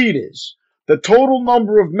outstanding leaders. The total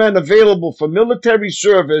number of men available for military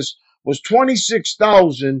service was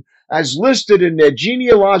 26,000 as listed in their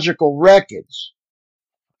genealogical records.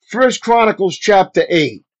 1 Chronicles chapter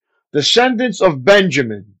 8. Descendants of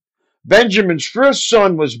Benjamin. Benjamin's first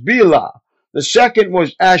son was Bela, the second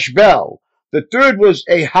was Ashbel, the third was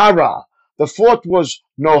Ahara, the fourth was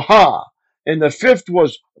Nohah, and the fifth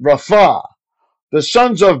was Rapha. The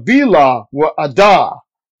sons of Bela were Adah,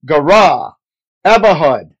 Garah,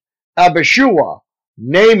 Abihud, Abishua,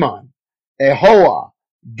 Naaman, Ahoah,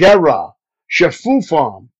 Gera,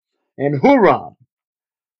 Shephupham, and Huram.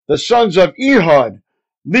 The sons of Ehud,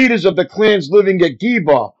 leaders of the clans living at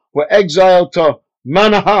Geba, were exiled to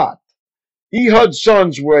Manahath. Ehud's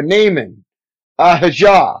sons were Naaman,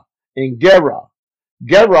 Ahijah, and Gera.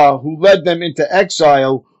 Gera, who led them into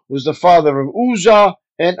exile, was the father of Uzzah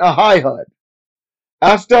and Ahihud.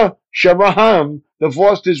 After Sharaham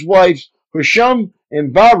divorced his wives Husham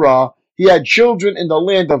and Bara, he had children in the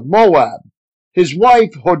land of Moab. His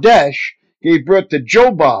wife Hodesh gave birth to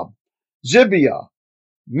Jobab, Zibiah,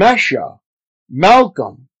 Mesha,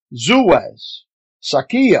 Malcolm, Zuez,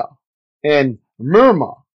 Sakiah, and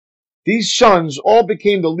Mirma. These sons all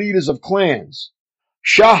became the leaders of clans.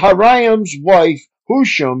 Shaharaim's wife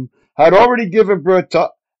Husham had already given birth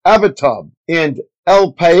to Abitub and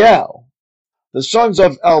Elpael. The sons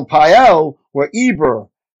of Elpael were Eber,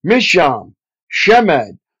 Misham,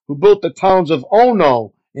 Shemed, who built the towns of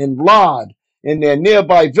Ono and Lod and their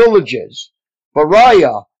nearby villages,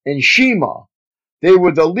 Bariah and Shema. They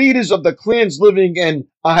were the leaders of the clans living in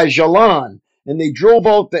Ahijalan, and they drove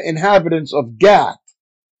out the inhabitants of Gath.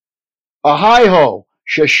 Ahiho,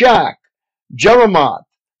 Shashak, Jeremoth,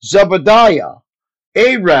 Zebediah,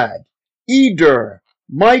 Arad, Eder,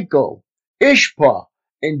 Michael, Ishpa,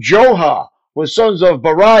 and Joha were sons of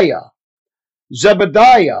Bariah.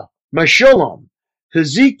 Zebediah, Meshullam,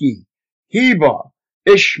 Hezeki, Heba,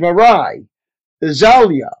 Ishmerai,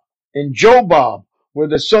 Azaliah, and Jobab were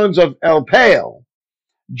the sons of Elpaal,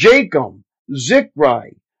 Jacob,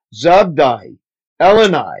 Zichri, Zabdi,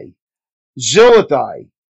 Elani, Zilathai,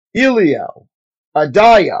 Eliel,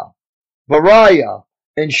 Adiah, Bariah,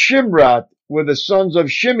 and Shimrath were the sons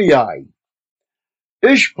of Shimei.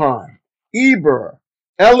 Ishpan, Eber,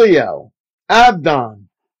 Eliel, Abdon,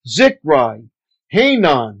 Zichri,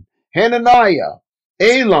 Hanan, Hananiah,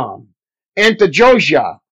 Elam,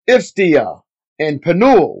 Antijoshia, Iftia, and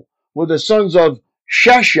Penuel were the sons of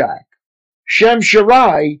Shashak.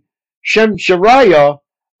 Shemshariah,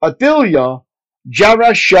 Athaliah,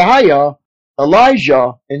 Jarashiah,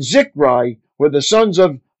 Elijah, and Zichri were the sons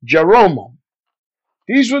of Jeromam.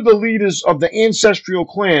 These were the leaders of the ancestral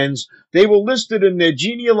clans. They were listed in their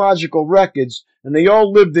genealogical records, and they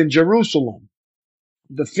all lived in Jerusalem.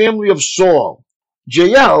 The family of Saul.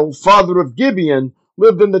 Jael, father of Gibeon,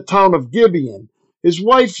 lived in the town of Gibeon. His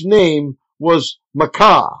wife's name was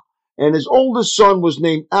Maacah, and his oldest son was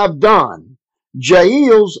named Abdon.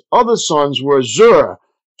 Jael's other sons were Zur,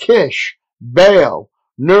 Kish, Baal,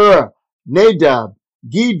 Ner, Nadab,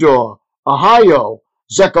 Gedor, Ahio,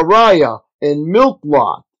 Zechariah, and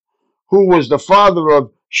Milcloth, who was the father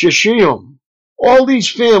of Shishim. All these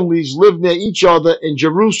families lived near each other in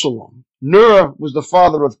Jerusalem. Ner was the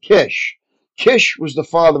father of Kish. Kish was the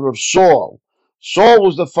father of Saul. Saul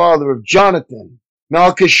was the father of Jonathan,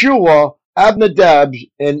 Malchishua, Abinadab,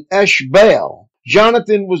 and Eshbaal.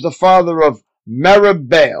 Jonathan was the father of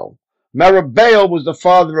Merib-Baal. Merib-Baal was the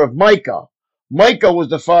father of Micah. Micah was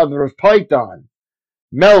the father of Pithon,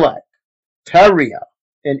 Melech, Teriah,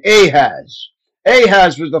 and Ahaz.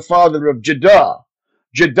 Ahaz was the father of Judah.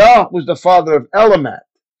 Judah was the father of Elamet,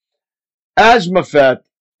 Asmaphet,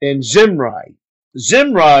 and Zimri.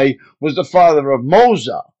 Zimri was the father of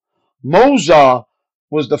Moza. Moza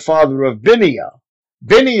was the father of Biniah.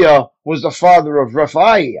 Biniah was the father of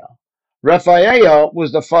Rephaiah. Rephaiah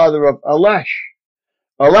was the father of Elesh.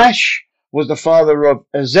 Elesh was the father of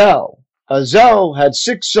Azel. Azel had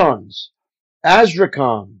 6 sons: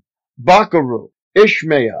 Azrikam, Bacharu,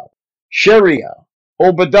 Ishmael, Sheriah,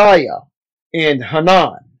 Obadiah, and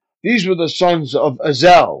Hanan. These were the sons of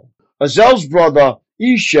Azel. Azel's brother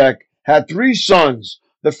Eshek had 3 sons.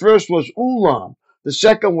 The first was Ulam, the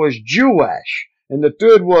second was Joash, and the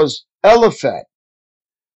third was Eliphet.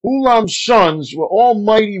 Ulam's sons were all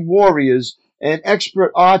mighty warriors and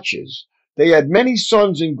expert archers. They had many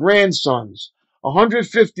sons and grandsons,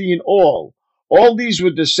 150 in all. All these were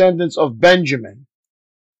descendants of Benjamin.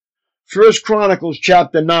 1 Chronicles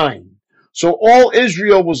chapter 9. So all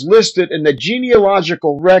Israel was listed in the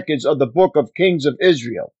genealogical records of the book of Kings of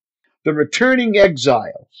Israel. The returning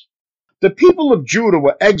exiles. The people of Judah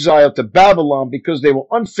were exiled to Babylon because they were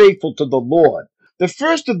unfaithful to the Lord. The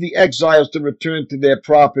first of the exiles to return to their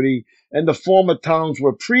property and the former towns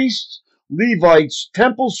were priests, Levites,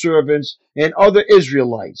 temple servants, and other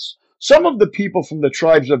Israelites. Some of the people from the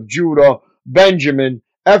tribes of Judah, Benjamin,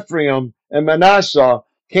 Ephraim, and Manasseh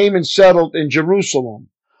came and settled in Jerusalem.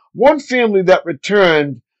 One family that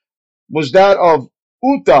returned was that of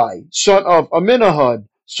Uthai, son of Aminahud,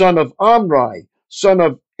 son of Amri, son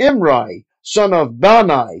of Imri, son of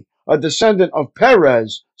Bani, a descendant of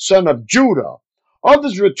Perez, son of Judah.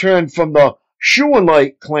 Others returned from the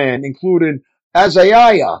Shulamite clan, including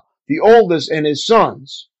Azariah, the oldest, and his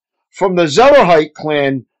sons. From the Zerahite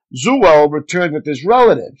clan, Zuel returned with his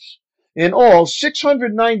relatives. In all,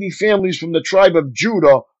 690 families from the tribe of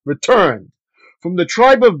Judah returned. From the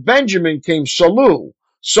tribe of Benjamin came Salu,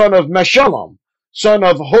 son of Meshullam, son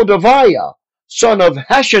of Hodaviah, son of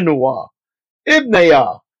Hashanuah,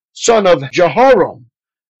 Ibneiah, son of Jehoram,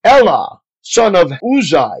 Elah, son of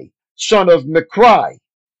Uzai, son of Mikrai,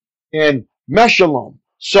 and Meshullam,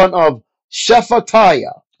 son of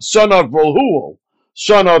Shephatiah, son of Reuel,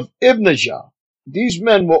 son of Ibnijah. These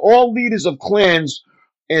men were all leaders of clans,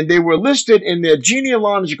 and they were listed in their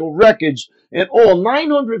genealogical records. In all,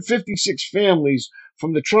 956 families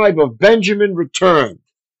from the tribe of Benjamin returned.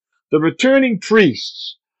 The returning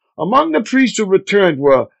priests. Among the priests who returned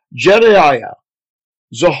were Jedaiah,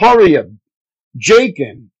 Zohariah,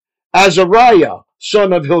 Jachin, Azariah,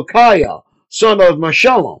 son of Hilkiah, son of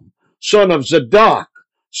Meshullam, son of Zadok,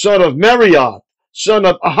 son of Merioth, son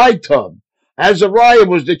of Ahitub. Azariah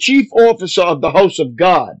was the chief officer of the house of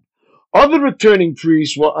God. Other returning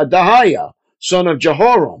priests were Adahiah, son of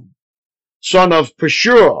Jehoram, son of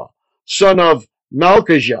Pashur, son of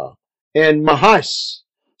Malchijah, and Mahas,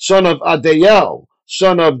 son of Adiel,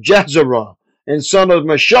 son of Jezerah, and son of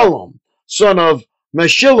Meshullam, son of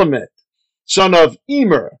Meshillemith, son of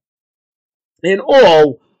Emer. In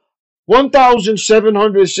all,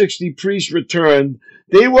 1,760 priests returned.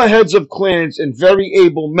 They were heads of clans and very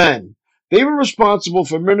able men. They were responsible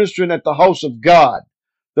for ministering at the house of God.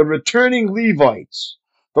 The returning Levites.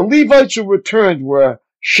 The Levites who returned were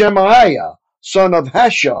Shemaiah, son of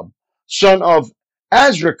Hashab, son of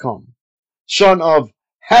Azrikam, son of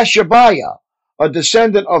Hashabiah, a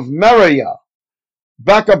descendant of Meriah,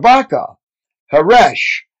 Bakabaka,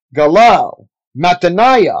 Haresh, Galal,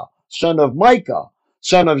 Mattaniah, son of Micah,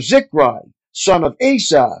 son of Zichri, son of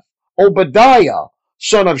Asaph, Obadiah,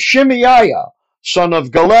 son of Shemaiah, son of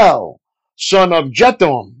Galal, son of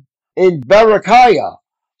Jetham, and Berechiah,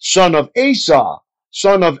 son of Asa,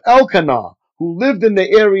 son of Elkanah, who lived in the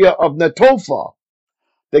area of Netophah.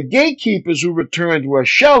 The gatekeepers who returned were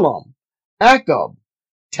Shalom, Akab,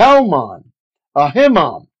 Talmon,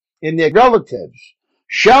 Ahimam, and their relatives.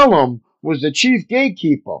 Shalom was the chief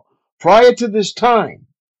gatekeeper. Prior to this time,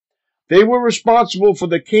 they were responsible for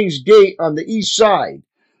the king's gate on the east side.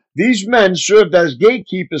 These men served as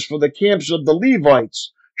gatekeepers for the camps of the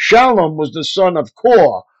Levites. Shalom was the son of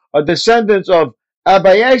Kor, a descendant of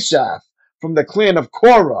Abiasaph from the clan of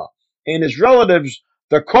Korah, and his relatives,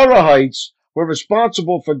 the Korahites, were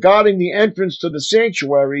responsible for guarding the entrance to the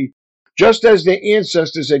sanctuary, just as their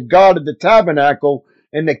ancestors had guarded the tabernacle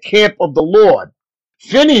and the camp of the Lord.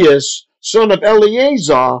 Phinehas, son of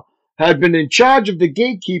Eleazar, had been in charge of the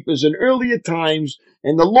gatekeepers in earlier times,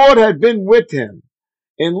 and the Lord had been with him.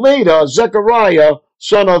 And later, Zechariah,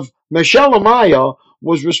 son of Meshelemiah,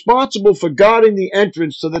 was responsible for guarding the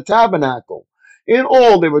entrance to the tabernacle. In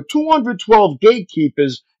all, there were 212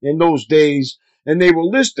 gatekeepers in those days, and they were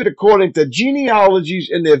listed according to genealogies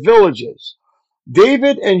in their villages.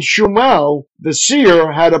 David and Shmuel, the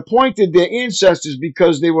seer, had appointed their ancestors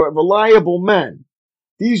because they were reliable men.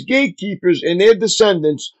 These gatekeepers and their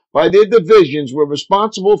descendants, by their divisions, were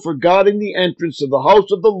responsible for guarding the entrance to the house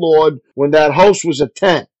of the Lord when that house was a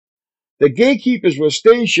tent. The gatekeepers were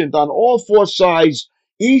stationed on all four sides,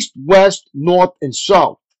 east, west, north, and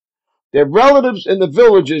south. Their relatives in the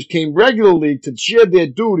villages came regularly to share their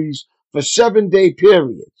duties for 7-day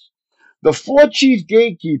periods. The four chief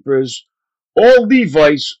gatekeepers, all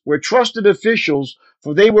Levites, were trusted officials,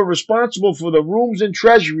 for they were responsible for the rooms and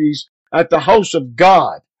treasuries at the house of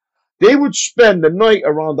God. They would spend the night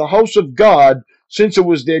around the house of God, since it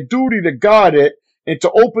was their duty to guard it and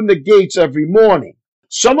to open the gates every morning.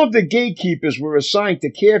 Some of the gatekeepers were assigned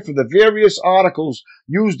to care for the various articles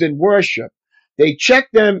used in worship. They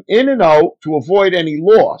checked them in and out to avoid any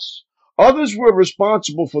loss. Others were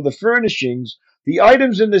responsible for the furnishings, the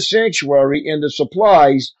items in the sanctuary, and the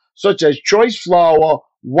supplies, such as choice flour,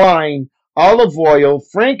 wine, olive oil,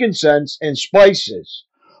 frankincense, and spices.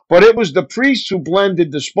 But it was the priests who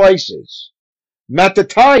blended the spices.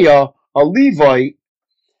 Mattaniah, a Levite,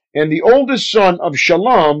 and the oldest son of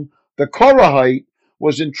Shalom, the Korahite,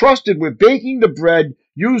 was entrusted with baking the bread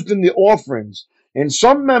used in the offerings, and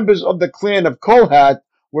some members of the clan of Kohath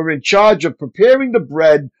were in charge of preparing the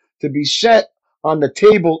bread to be set on the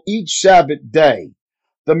table each Sabbath day.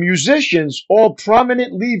 The musicians, all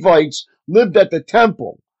prominent Levites, lived at the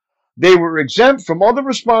temple. They were exempt from other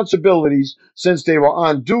responsibilities since they were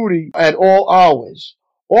on duty at all hours.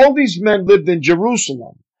 All these men lived in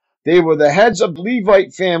Jerusalem. They were the heads of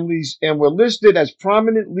Levite families and were listed as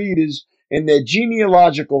prominent leaders in their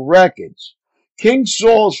genealogical records. King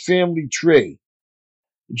Saul's family tree.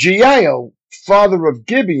 Jeiel, father of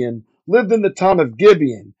Gibeon, lived in the town of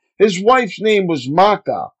Gibeon. His wife's name was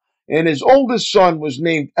Maacah, and his oldest son was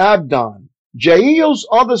named Abdon. Jeiel's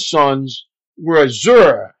other sons were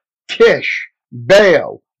Zur, Kish,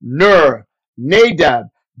 Baal, Ner, Nadab,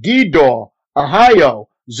 Gedor, Ahio,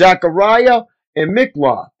 Zechariah, and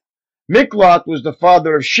Mikloth. Mikloth was the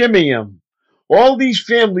father of Shimeam. All these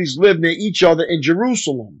families lived near each other in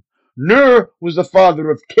Jerusalem. Ner was the father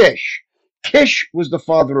of Kish. Kish was the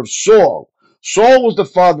father of Saul. Saul was the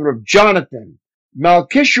father of Jonathan,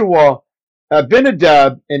 Malchishua,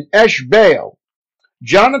 Abinadab, and Eshbaal.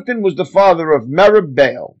 Jonathan was the father of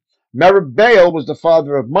Merib-Baal. Merib-Baal was the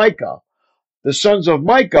father of Micah. The sons of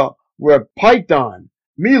Micah were Pithon,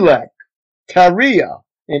 Melech, Tariah,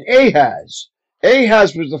 and Ahaz.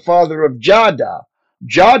 Ahaz was the father of Jada.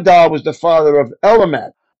 Jada was the father of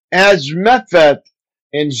Elameth, Azmetheth,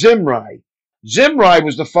 and Zimri. Zimri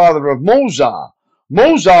was the father of Moza.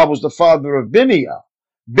 Moza was the father of Bineah.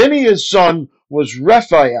 Bineah's son was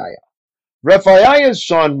Rephaiah. Rephaiah's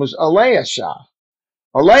son was Eliashah.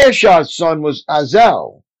 Eliashah's son was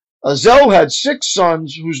Azel. Azel had 6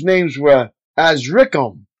 sons whose names were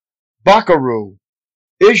Azrikam, Bakaru,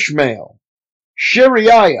 Ishmael,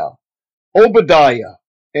 Sheriah, Obadiah,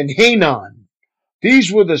 and Hanan.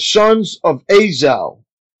 These were the sons of Azel.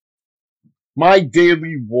 My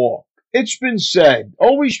daily walk. It's been said,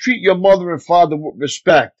 always treat your mother and father with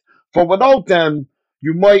respect, for without them,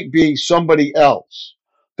 you might be somebody else.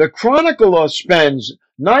 The chronicler spends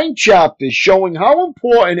 9 chapters showing how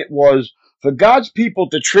important it was for God's people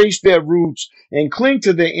to trace their roots and cling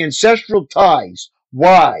to their ancestral ties.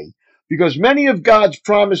 Why? Because many of God's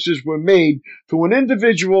promises were made to an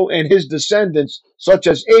individual and his descendants, such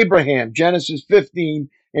as Abraham, Genesis 15,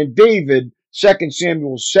 and David, 2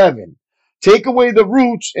 Samuel 7. Take away the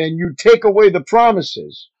roots and you take away the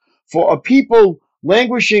promises. For a people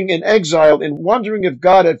languishing in exile and wondering if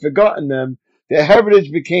God had forgotten them, their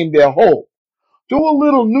heritage became their hope. Do a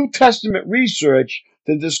little New Testament research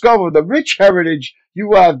to discover the rich heritage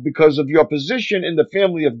you have because of your position in the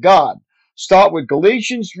family of God. Start with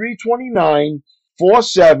Galatians 3:29,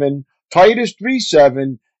 4:7, Titus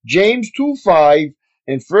 3:7, James 2:5,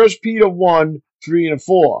 and 1 Peter 1:3 and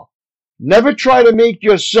 4. Never try to make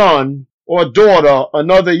your son or daughter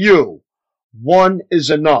another you. One is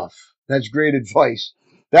enough. That's great advice.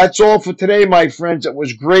 That's all for today, my friends. It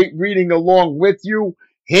was great reading along with you.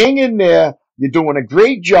 Hang in there. You're doing a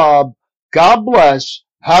great job. God bless.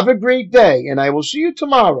 Have a great day, and I will see you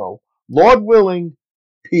tomorrow. Lord willing,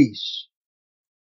 peace.